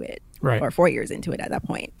 years into it, right, or 4 years into it at that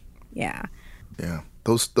point. Yeah.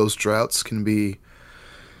 Those droughts can be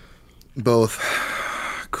both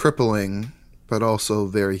crippling, but also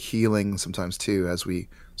very healing sometimes too, as we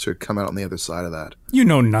sort of come out on the other side of that. You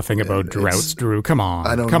know nothing about droughts, Drew. Come on.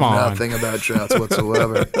 I know nothing about droughts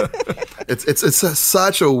whatsoever. It's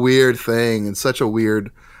such a weird thing, and such a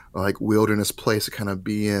weird wilderness place to kind of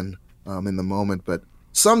be in the moment. But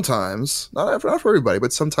sometimes, not for everybody,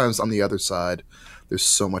 but sometimes on the other side, there's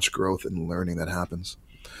so much growth and learning that happens.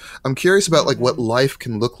 I'm curious about what life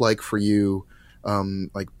can look like for you,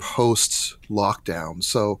 post lockdown.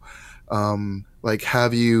 So,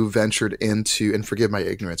 have you ventured into, and forgive my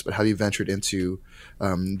ignorance, but have you ventured into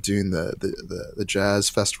doing the jazz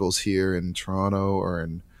festivals here in Toronto or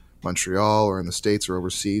in Montreal or in the States or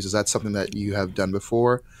overseas? Is that something that you have done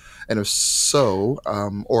before? And if so,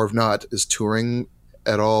 or if not, is touring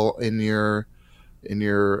at all in your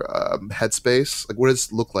headspace? What does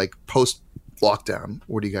it look like post lockdown?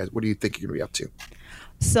 What do you think you're gonna be up to?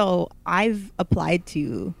 So I've applied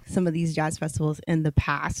to some of these jazz festivals in the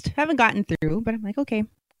past. Haven't gotten through, but I'm like, okay,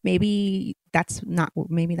 maybe that's not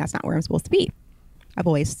where I'm supposed to be. I've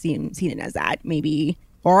always seen it as that, maybe,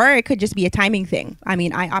 or it could just be a timing thing. I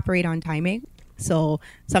mean, I operate on timing. So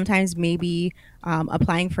sometimes maybe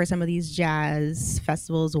applying for some of these jazz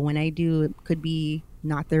festivals, when I do, it could be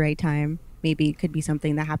not the right time. Maybe it could be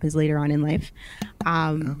something that happens later on in life.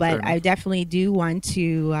 But I definitely do want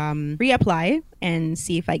to reapply and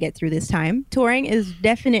see if I get through this time. Touring is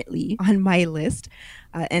definitely on my list.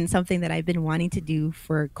 and something that I've been wanting to do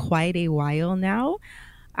for quite a while now,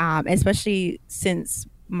 especially since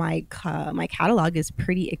my catalog is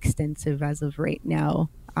pretty extensive as of right now.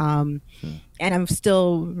 And I'm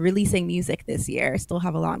still releasing music this year. I still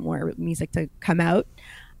have a lot more music to come out.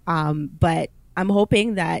 But I'm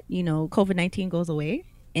hoping that, COVID-19 goes away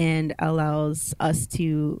and allows us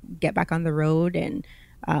to get back on the road and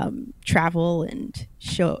travel and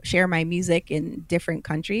share my music in different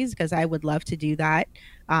countries, because I would love to do that.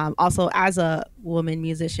 Also, as a woman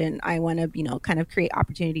musician, I want to, kind of create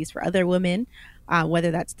opportunities for other women,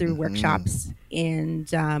 whether that's through workshops and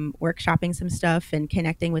workshopping some stuff and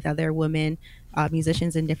connecting with other women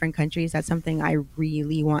musicians in different countries. That's something I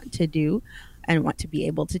really want to do and want to be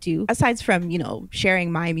able to do, aside from,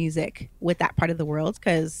 sharing my music with that part of the world,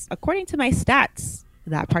 because according to my stats,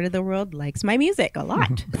 that part of the world likes my music a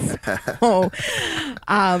lot. So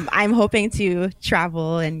I'm hoping to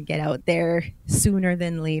travel and get out there sooner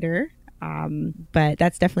than later. But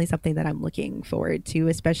that's definitely something that I'm looking forward to,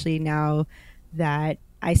 especially now that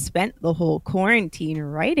I spent the whole quarantine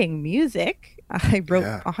writing music. I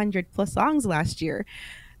wrote 100 plus songs last year.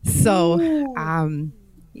 So,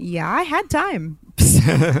 I had time.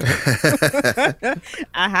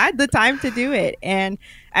 I had the time to do it, and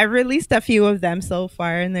I released a few of them so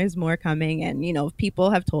far, and there's more coming. And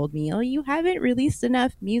people have told me, "Oh, you haven't released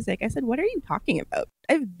enough music." I said, "What are you talking about?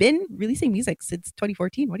 I've been releasing music since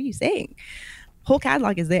 2014. What are you saying? Whole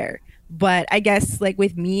catalog is there." But I guess, like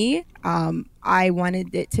with me, I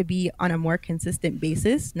wanted it to be on a more consistent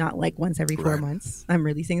basis, not like once every 4 months I'm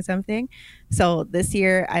releasing something. So this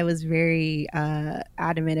year I was very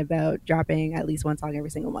adamant about dropping at least one song every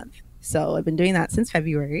single month. So I've been doing that since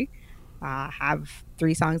February. Have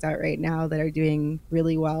 3 songs out right now that are doing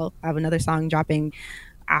really well. I have another song dropping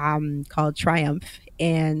called Triumph,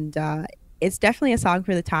 and it's definitely a song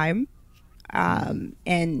for the time.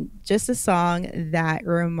 And just a song that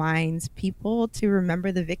reminds people to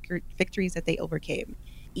remember the victories that they overcame.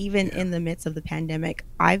 Even in the midst of the pandemic,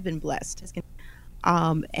 I've been blessed.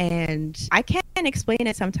 And I can't explain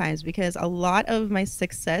it sometimes, because a lot of my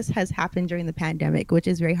success has happened during the pandemic, which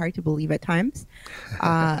is very hard to believe at times.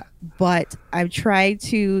 But I've tried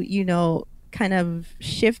to, kind of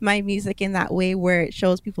shift my music in that way where it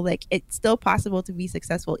shows people like it's still possible to be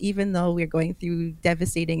successful even though we're going through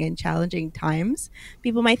devastating and challenging times.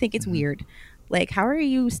 People might think it's weird, like, how are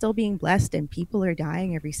you still being blessed and people are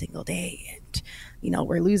dying every single day, and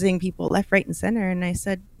we're losing people left, right, and center. And I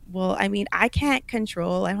said, well, I mean, I don't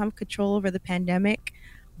have control over the pandemic,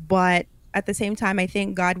 but at the same time, I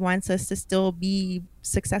think God wants us to still be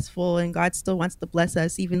successful, and God still wants to bless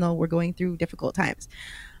us even though we're going through difficult times.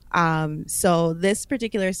 So this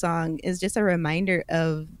particular song is just a reminder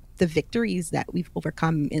of the victories that we've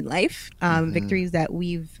overcome in life, victories that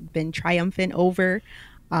we've been triumphant over,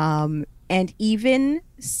 and even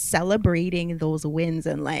celebrating those wins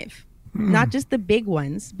in life. Not just the big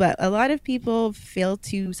ones, but a lot of people fail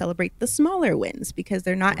to celebrate the smaller wins because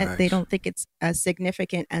they don't think it's as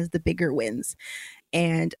significant as the bigger wins.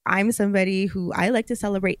 And I'm somebody who I like to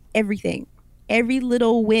celebrate everything. Every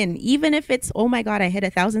little win, even if it's, oh my God, I hit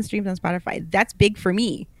 1,000 streams on Spotify. That's big for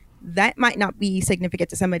me. That might not be significant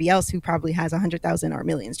to somebody else who probably has 100,000 or a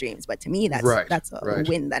million streams. But to me, that's a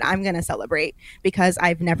win that I'm going to celebrate because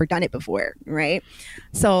I've never done it before, right?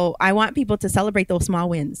 So I want people to celebrate those small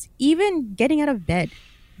wins. Even getting out of bed,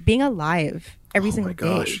 being alive every single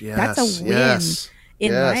day. Yes, that's a win.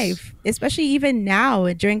 In life, especially even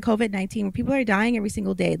now during COVID-19, where people are dying every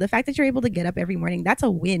single day. The fact that you're able to get up every morning, that's a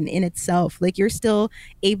win in itself. Like, you're still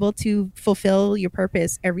able to fulfill your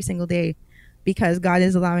purpose every single day because God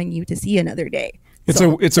is allowing you to see another day. It's a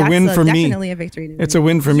win for me. Definitely a victory. It's a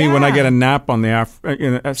win for me when I get a nap on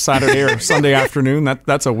the Saturday or Sunday afternoon.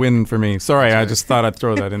 That's a win for me. Sorry, I just thought I'd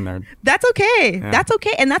throw that in there. That's okay. Yeah. That's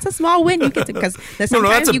okay, and that's a small win you get to, because that's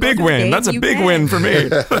a big win. That's a big win for me.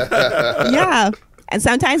 Yeah. And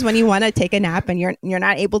sometimes when you want to take a nap and you're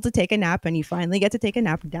not able to take a nap and you finally get to take a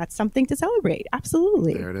nap, that's something to celebrate.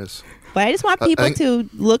 Absolutely. There it is. But I just want people to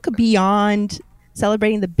look beyond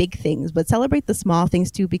celebrating the big things, but celebrate the small things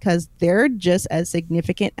too, because they're just as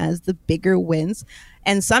significant as the bigger wins.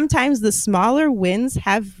 And sometimes the smaller wins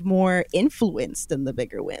have more influence than the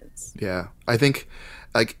bigger wins. Yeah. I think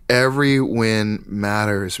like every win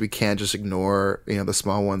matters. We can't just ignore, the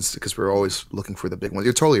small ones because we're always looking for the big ones.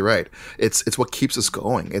 You're totally right. It's what keeps us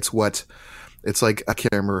going. It's like, I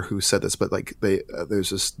can't remember who said this, but like there's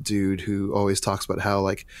this dude who always talks about how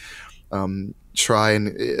like, try and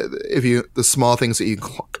the small things that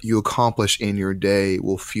you accomplish in your day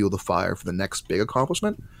will fuel the fire for the next big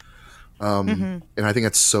accomplishment. And I think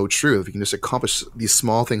that's so true. If you can just accomplish these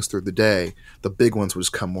small things through the day, the big ones will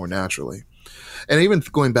just come more naturally. And even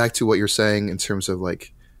going back to what you're saying in terms of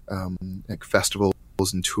like festivals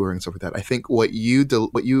and touring and stuff like that, I think what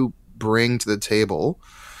you bring to the table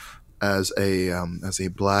as a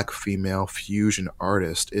Black female fusion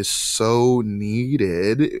artist is so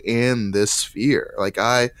needed in this sphere.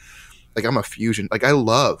 I'm a fusion. Like, I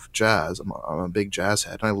love jazz. I'm a big jazz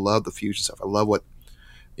head, and I love the fusion stuff. I love what,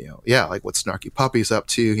 like what Snarky Puppy's up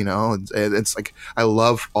to, and it's like, I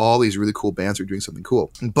love all these really cool bands who are doing something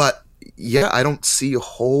cool. But yeah, I don't see a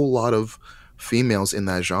whole lot of females in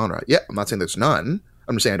that genre. Yeah, I'm not saying there's none.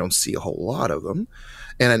 I'm just saying I don't see a whole lot of them.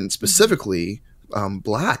 And specifically,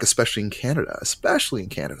 Black, especially in Canada, I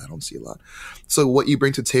don't see a lot. So what you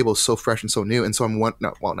bring to the table is so fresh and so new. And so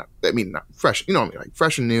not fresh, like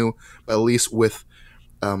fresh and new, but at least with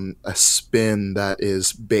a spin that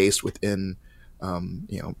is based within,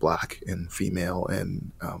 Black and female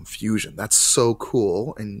and fusion. That's so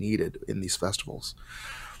cool and needed in these festivals.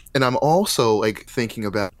 And I'm also like thinking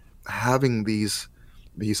about having these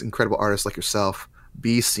incredible artists like yourself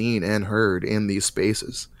be seen and heard in these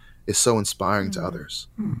spaces is so inspiring to others.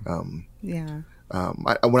 When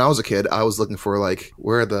I was a kid, I was looking for like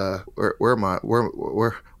where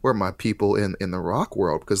are my people in the rock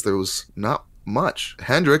world, because there was not much.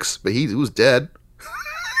 Hendrix, but he was dead.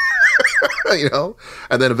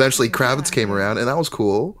 And then eventually Kravitz came around, and that was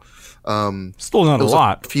cool. Still not a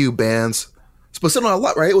lot. A few bands, but still not a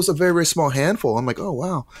lot, right? It was a very, very small handful. I'm like, oh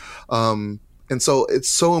wow. And so it's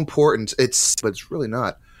so important. But it's really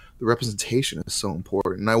not. The representation is so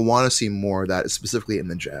important, and I want to see more of that, specifically in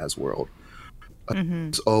the jazz world.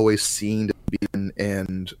 It's always seen to be,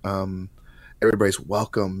 and everybody's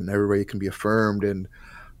welcome, and everybody can be affirmed. And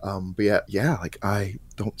but yeah, like I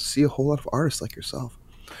don't see a whole lot of artists like yourself.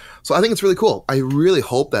 So I think it's really cool. I really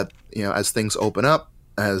hope that as things open up,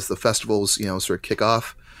 as the festivals sort of kick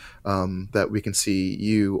off, that we can see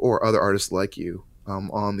you or other artists like you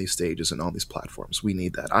on these stages and on these platforms. We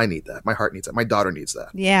need that. I need that. My heart needs that. My daughter needs that.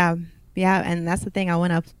 Yeah. And that's the thing. I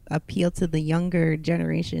want to appeal to the younger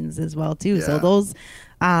generations as well, too. Yeah. So those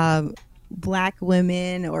Black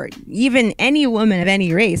women, or even any woman of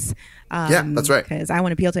any race. Yeah, that's right. Because I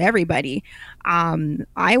want to appeal to everybody.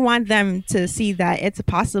 I want them to see that it's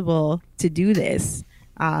possible to do this.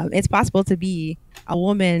 It's possible to be a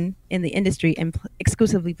woman in the industry and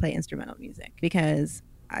exclusively play instrumental music, because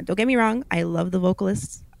don't get me wrong, I love the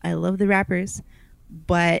vocalists, I love the rappers,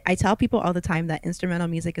 but I tell people all the time that instrumental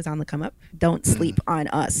music is on the come up. Don't sleep on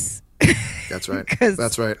us. That's right.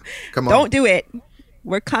 That's right. Come on. Don't do it.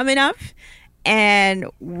 We're coming up, and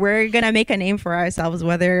we're going to make a name for ourselves,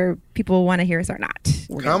 whether people want to hear us or not.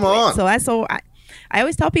 Come on. So I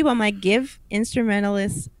always tell people, I'm like, give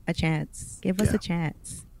instrumentalists a chance. Give us a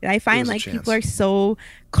chance. I find like people are so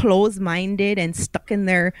close-minded and stuck in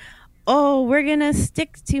their, we're going to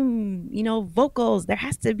stick to, vocals. There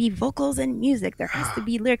has to be vocals and music. There has to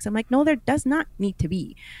be lyrics. I'm like, no, there does not need to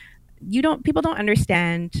be. People don't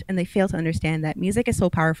understand, and they fail to understand that music is so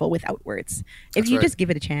powerful without words. If you just give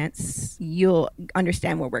it a chance, you'll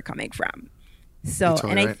understand where we're coming from. So,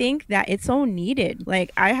 totally, and I think that it's so needed.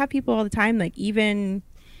 Like, I have people all the time, like even,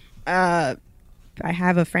 I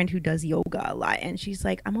have a friend who does yoga a lot, and she's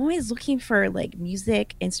like, I'm always looking for like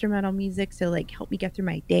music, instrumental music to like help me get through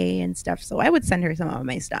my day and stuff. So I would send her some of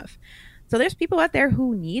my stuff. So there's people out there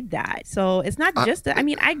who need that. So it's not just that. I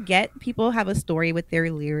mean, I get people have a story with their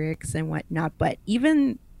lyrics and whatnot, but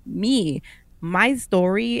even me, my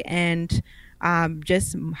story and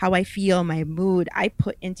just how I feel, my mood, I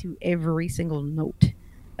put into every single note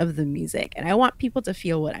of the music, and I want people to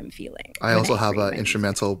feel what I'm feeling. I also have an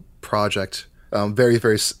instrumental project, very,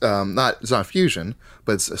 very it's not fusion,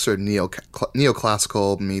 but it's a sort of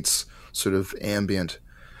neoclassical meets sort of ambient.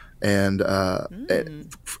 And I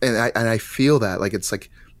feel that like it's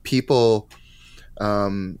like people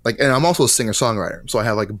and I'm also a singer-songwriter, so I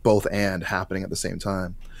have like both and happening at the same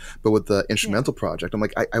time. But with the instrumental project, I'm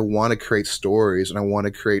like I want to create stories, and I want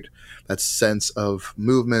to create that sense of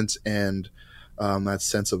movement and that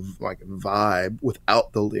sense of like vibe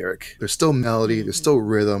without the lyric. There's still melody, there's still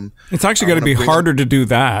rhythm. It's actually got to be harder to do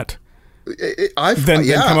that than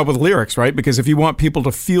come up with lyrics, right? Because if you want people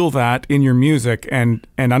to feel that in your music and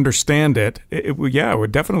understand it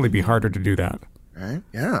would definitely be harder to do that. Right.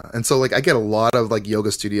 Yeah. And so like I get a lot of like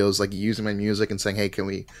yoga studios like using my music and saying, hey, can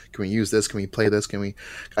we use this? Can we play this?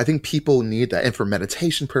 I think people need that. And for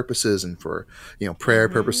meditation purposes and for, prayer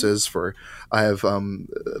purposes I have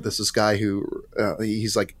this guy who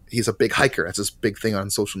he's a big hiker. That's his big thing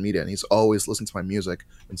on social media. And he's always listening to my music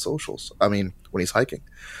in socials. I mean, when he's hiking,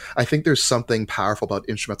 I think there's something powerful about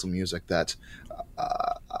instrumental music that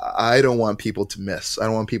I don't want people to miss. I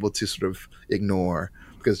don't want people to sort of ignore,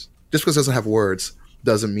 because just because it doesn't have words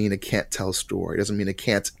doesn't mean it can't tell a story. It doesn't mean it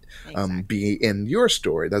can't be in your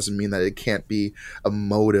story. It doesn't mean that it can't be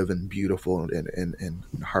emotive and beautiful and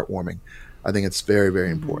heartwarming. I think it's very, very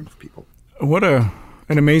important for people. What an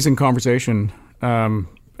amazing conversation.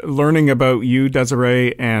 Learning about you,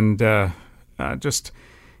 Desiree, and just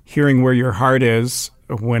hearing where your heart is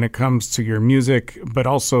when it comes to your music, but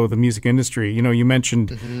also the music industry. You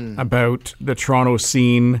mentioned about the Toronto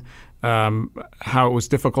scene, how it was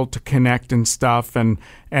difficult to connect and stuff. And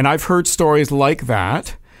I've heard stories like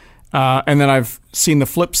that. And then I've seen the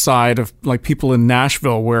flip side of like people in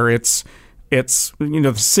Nashville where it's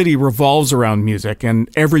the city revolves around music and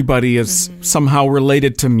everybody is somehow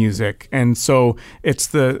related to music. And so it's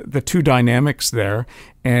the two dynamics there.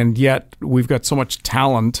 And yet we've got so much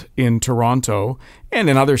talent in Toronto and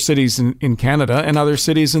in other cities in Canada and other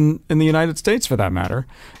cities in the United States for that matter.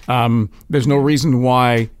 There's no reason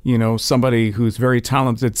why, somebody who's very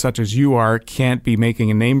talented such as you are can't be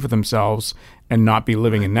making a name for themselves and not be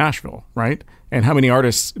living in Nashville, right? And how many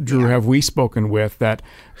artists, Drew, have we spoken with that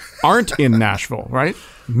aren't in Nashville, right?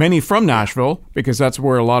 Many from Nashville, because that's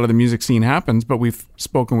where a lot of the music scene happens, but we've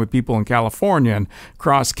spoken with people in California and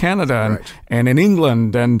across Canada and in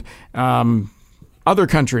England and other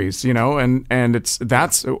countries, and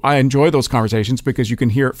I enjoy those conversations because you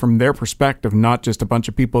can hear it from their perspective, not just a bunch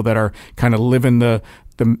of people that are kind of living the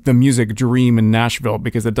music dream in Nashville,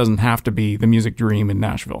 because it doesn't have to be the music dream in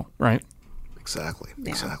Nashville, right?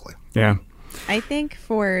 Exactly. Yeah. I think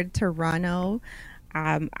for Toronto,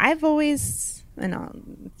 I've always,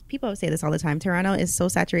 people say this all the time, Toronto is so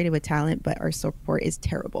saturated with talent, but our support is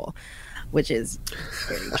terrible, which is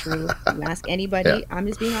very true. You ask anybody, I'm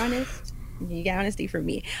just being honest. You get honesty from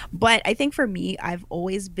me. But I think for me, I've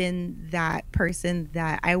always been that person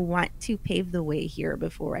that I want to pave the way here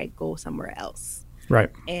before I go somewhere else.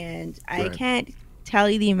 Right. And I can't tell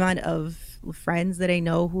you the amount of friends that I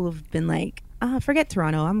know who have been like, forget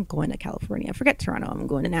Toronto, I'm going to California. Forget Toronto, I'm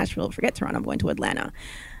going to Nashville. Forget Toronto, I'm going to Atlanta.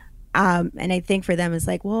 And I think for them, it's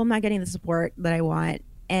like, well, I'm not getting the support that I want.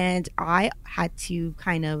 And I had to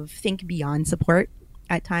kind of think beyond support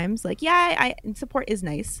at times. Like, support is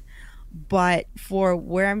nice, but for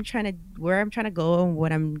where I'm trying to go and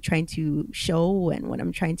what I'm trying to show and what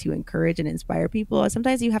I'm trying to encourage and inspire people,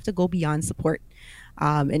 sometimes you have to go beyond support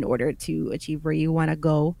in order to achieve where you want to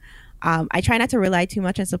go. I try not to rely too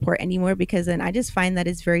much on support anymore, because then I just find that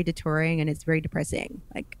it's very deterring and it's very depressing.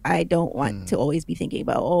 Like, I don't want to always be thinking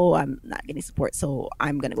about, I'm not getting support, so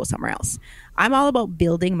I'm going to go somewhere else. I'm all about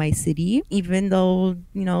building my city, even though,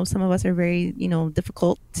 some of us are very,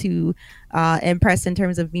 difficult to impress in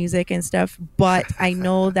terms of music and stuff. But I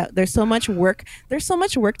know that there's so much work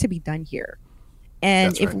to be done here.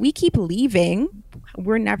 And if we keep leaving,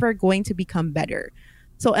 we're never going to become better.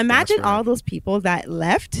 So imagine all those people that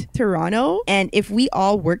left Toronto, and if we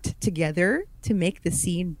all worked together to make the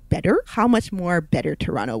scene better, how much more better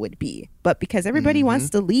Toronto would be. But because everybody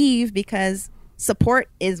wants to leave because support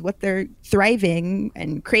is what they're thriving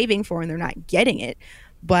and craving for and they're not getting it.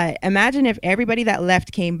 But imagine if everybody that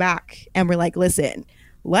left came back and were like, listen,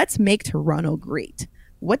 let's make Toronto great.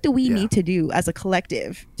 What do we need to do as a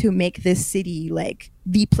collective to make this city like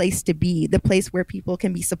the place to be, the place where people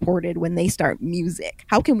can be supported when they start music?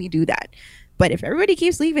 How can we do that? But if everybody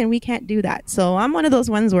keeps leaving, we can't do that. So I'm one of those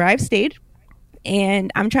ones where I've stayed,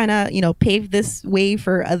 and I'm trying to, pave this way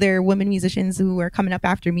for other women musicians who are coming up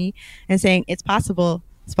after me and saying it's possible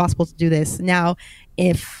to do this. Now,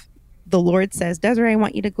 if the Lord says, Desiree, I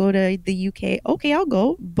want you to go to the UK. Okay, I'll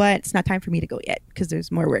go, but it's not time for me to go yet because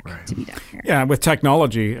there's more work to be done here. Yeah, with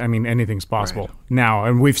technology, I mean, anything's possible now.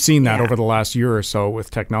 And we've seen that over the last year or so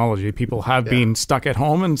with technology. People have been stuck at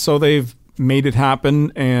home, and so they've made it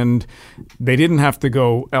happen, and they didn't have to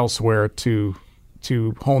go elsewhere to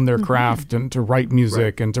hone their craft and to write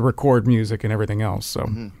music and to record music and everything else. So,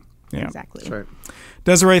 yeah. Exactly. That's right.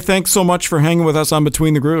 Desiree, thanks so much for hanging with us on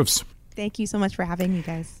Between the Grooves. Thank you so much for having me,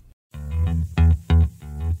 guys.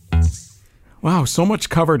 Wow, so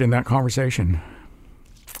much covered in that conversation.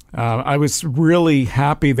 I was really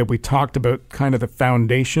happy that we talked about kind of the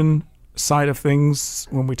foundation side of things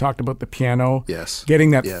when we talked about the piano. Yes.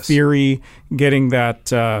 Getting that theory, getting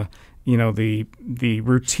that the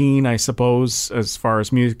routine, I suppose, as far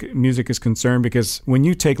as music is concerned, because when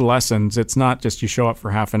you take lessons, it's not just you show up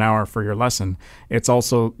for half an hour for your lesson. It's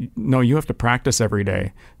also, you have to practice every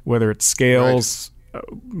day, whether it's scales,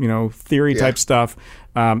 theory type stuff.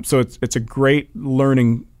 So it's a great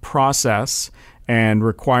learning process and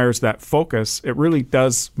requires that focus. It really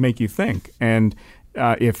does make you think. And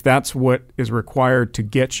if that's what is required to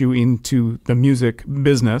get you into the music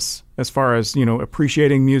business, as far as,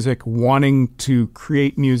 appreciating music, wanting to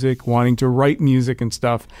create music, wanting to write music and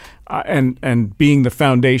stuff, and being the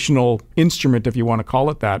foundational instrument, if you want to call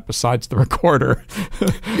it that, besides the recorder,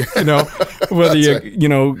 whether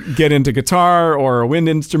you get into guitar or a wind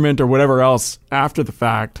instrument or whatever else after the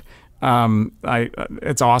fact,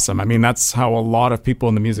 it's awesome. I mean, that's how a lot of people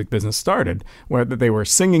in the music business started, whether they were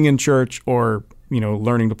singing in church or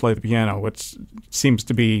learning to play the piano, which seems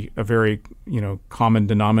to be a very, common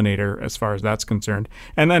denominator as far as that's concerned.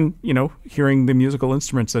 And then, hearing the musical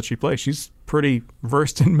instruments that she plays, she's pretty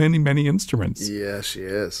versed in many, many instruments. Yeah, she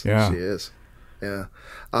is. Yeah. She is. Yeah.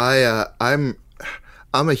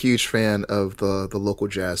 I'm a huge fan of the local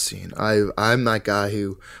jazz scene. I'm that guy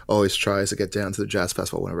who always tries to get down to the jazz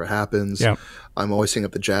festival whenever it happens. Yeah. I'm always singing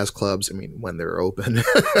at the jazz clubs. I mean, when they're open.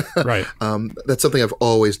 Right. That's something I've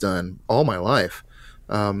always done all my life.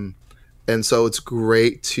 And so it's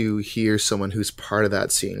great to hear someone who's part of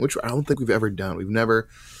that scene, which I don't think we've ever done. We've never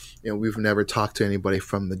talked to anybody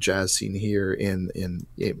from the jazz scene here in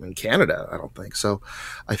Canada, I don't think. So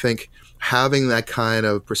I think having that kind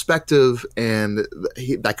of perspective and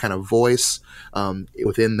that kind of voice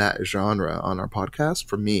within that genre on our podcast,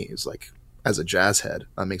 for me, is like, as a jazz head,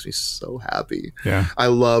 that makes me so happy. Yeah. I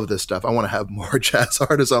love this stuff. I want to have more jazz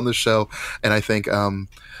artists on the show. And I think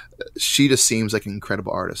she just seems like an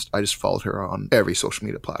incredible artist. I just followed her on every social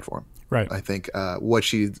media platform. Right. I think what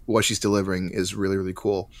she's delivering is really, really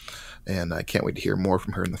cool. And I can't wait to hear more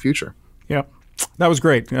from her in the future. Yeah. That was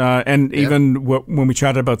great. And even when we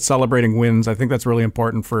chatted about celebrating wins, I think that's really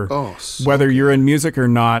important for whether you're in music or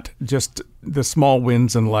not, just the small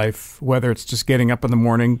wins in life, whether it's just getting up in the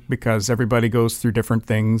morning, because everybody goes through different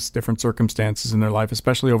things, different circumstances in their life,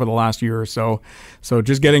 especially over the last year or so. So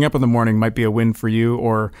just getting up in the morning might be a win for you,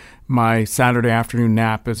 or my Saturday afternoon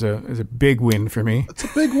nap is a big win for me. It's a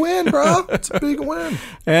big win, bro. It's a big win.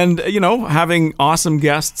 And, having awesome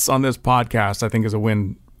guests on this podcast, I think, is a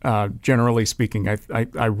win. Generally speaking,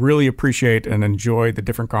 I really appreciate and enjoy the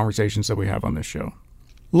different conversations that we have on this show.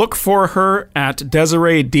 Look for her at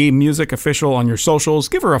Desiree D Music Official on your socials.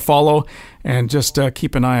 Give her a follow and just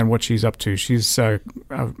keep an eye on what she's up to. She's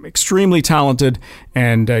extremely talented,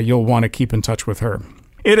 and you'll want to keep in touch with her.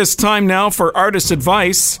 It is time now for Artist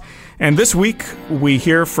Advice, and this week we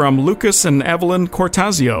hear from Lucas and Evelyn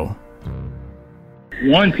Cortazio.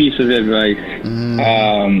 One piece of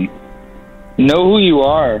advice. Know who you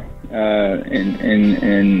are,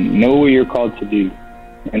 and know what you're called to do,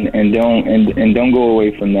 and don't go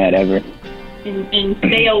away from that ever. And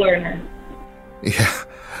stay a learner. Yeah,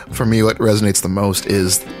 for me, what resonates the most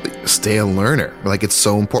is stay a learner. Like, it's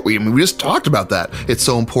so important. We just talked about that. It's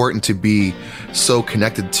so important to be so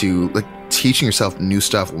connected to teaching yourself new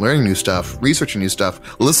stuff, learning new stuff, researching new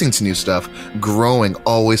stuff, listening to new stuff, growing,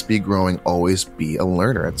 always be a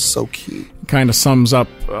learner. It's so key. Kind of sums up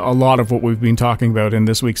a lot of what we've been talking about in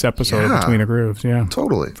this week's episode of Between the Grooves. Yeah,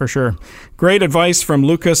 totally. For sure. Great advice from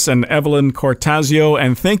Lucas and Evelyn Cortazio.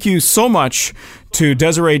 And thank you so much to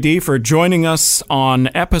Desiree D for joining us on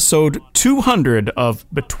episode 200 of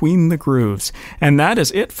Between the Grooves. And that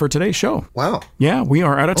is it for today's show. Wow. Yeah, we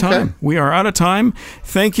are out of time. Okay. We are out of time.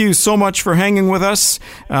 Thank you so much for hanging with us.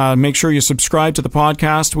 Make sure you subscribe to the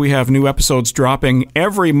podcast. We have new episodes dropping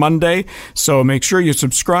every Monday, so make sure you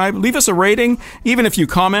subscribe. Leave us a rating. Even if you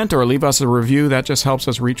comment or leave us a review, that just helps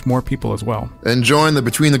us reach more people as well. And join the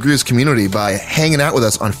Between the Grooves community by hanging out with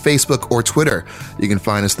us on Facebook or Twitter. You can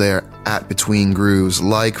find us there at Between Grooves.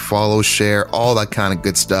 Like, follow, share, all that kind of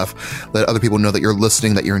good stuff. Let other people know that you're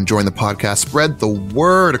listening, that you're enjoying the podcast. Spread the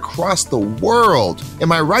word across the world.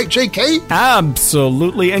 Am I right, JK?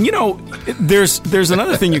 Absolutely. And there's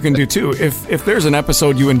another thing you can do too. If there's an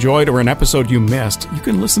episode you enjoyed or an episode you missed, you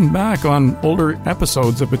can listen back on older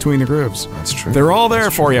episodes of Between the Grooves. That's true. They're all there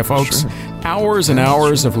for you, folks. Hours and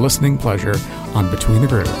hours of listening pleasure on Between the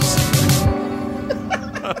Grooves.